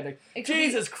like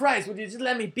Jesus Christ, would you just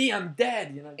let me be? I'm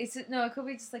dead. You know. It could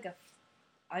be just like a.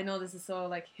 I know this is so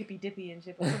like hippy dippy and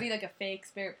shit, but it could be like a fake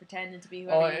spirit pretending to be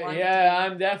whoever you want. Yeah,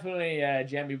 I'm definitely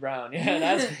Jamie Brown. Yeah,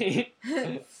 that's me.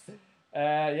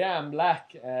 Yeah, I'm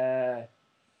black.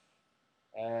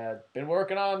 Been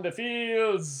working on the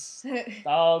fields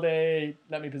all day.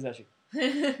 Let me possess you.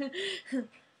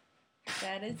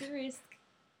 That is a risk.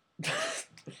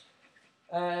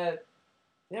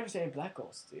 You ever say black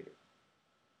ghosts either?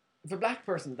 If a black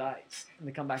person dies and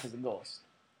they come back as a ghost,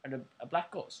 are they a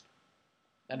black ghost?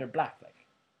 And they're black, like.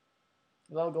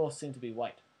 Because all ghosts seem to be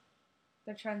white.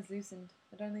 They're translucent.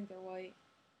 I don't think they're white.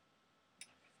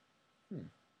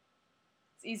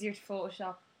 It's easier to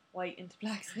Photoshop white into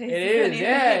black spaces. It is,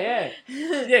 yeah.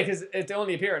 Yeah, because if they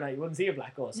only appear at night, you wouldn't see a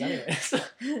black ghost anyway.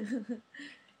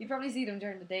 You probably see them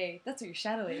during the day. That's what your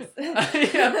shadow is.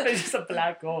 Yeah, it's just a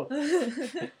black ghost.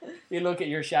 You look at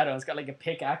your shadow, it's got like a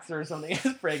pickaxe or something.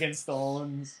 It's breaking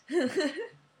stones.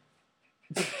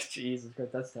 Jesus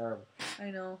Christ, that's terrible.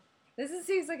 I know.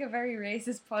 Seems like a very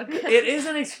racist podcast. It is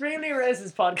an extremely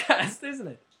racist podcast, isn't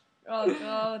it? Oh,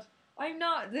 God. I'm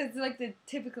not. It's like the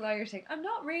typical Irish thing. I'm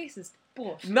not racist,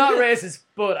 but. Not racist,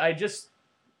 but I just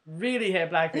really hate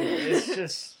black people. It's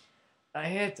just. I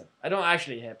hate them. I don't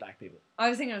actually hate black people. I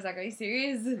was like, are you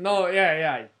serious? No,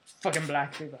 yeah. Fucking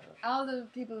black people. All the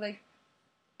people, like.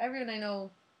 Everyone I know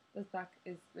that's black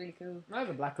is really cool. I have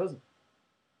a black cousin.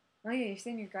 Oh yeah, you're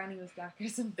saying your granny was black or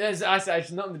something. It's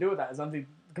actually nothing to do with that. It's on the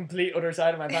complete other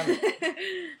side of my family.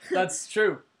 That's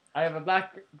true. I have a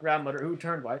black grandmother who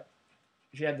turned white.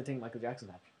 She had the thing Michael Jackson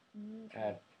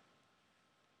had.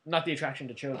 Not the attraction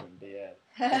to children. The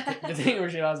thing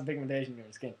where she lost pigmentation in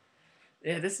her skin.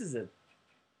 Yeah, this is a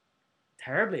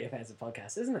terribly offensive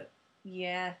podcast, isn't it?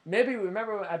 Yeah. Maybe,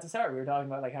 remember at the start we were talking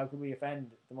about like how could we offend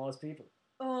the most people?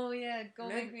 Oh yeah,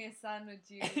 make me a sandwich,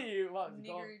 you. You what?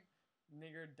 Nigger.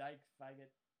 Nigger, dyke, faggot.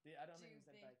 I don't think it's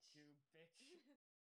like dyke.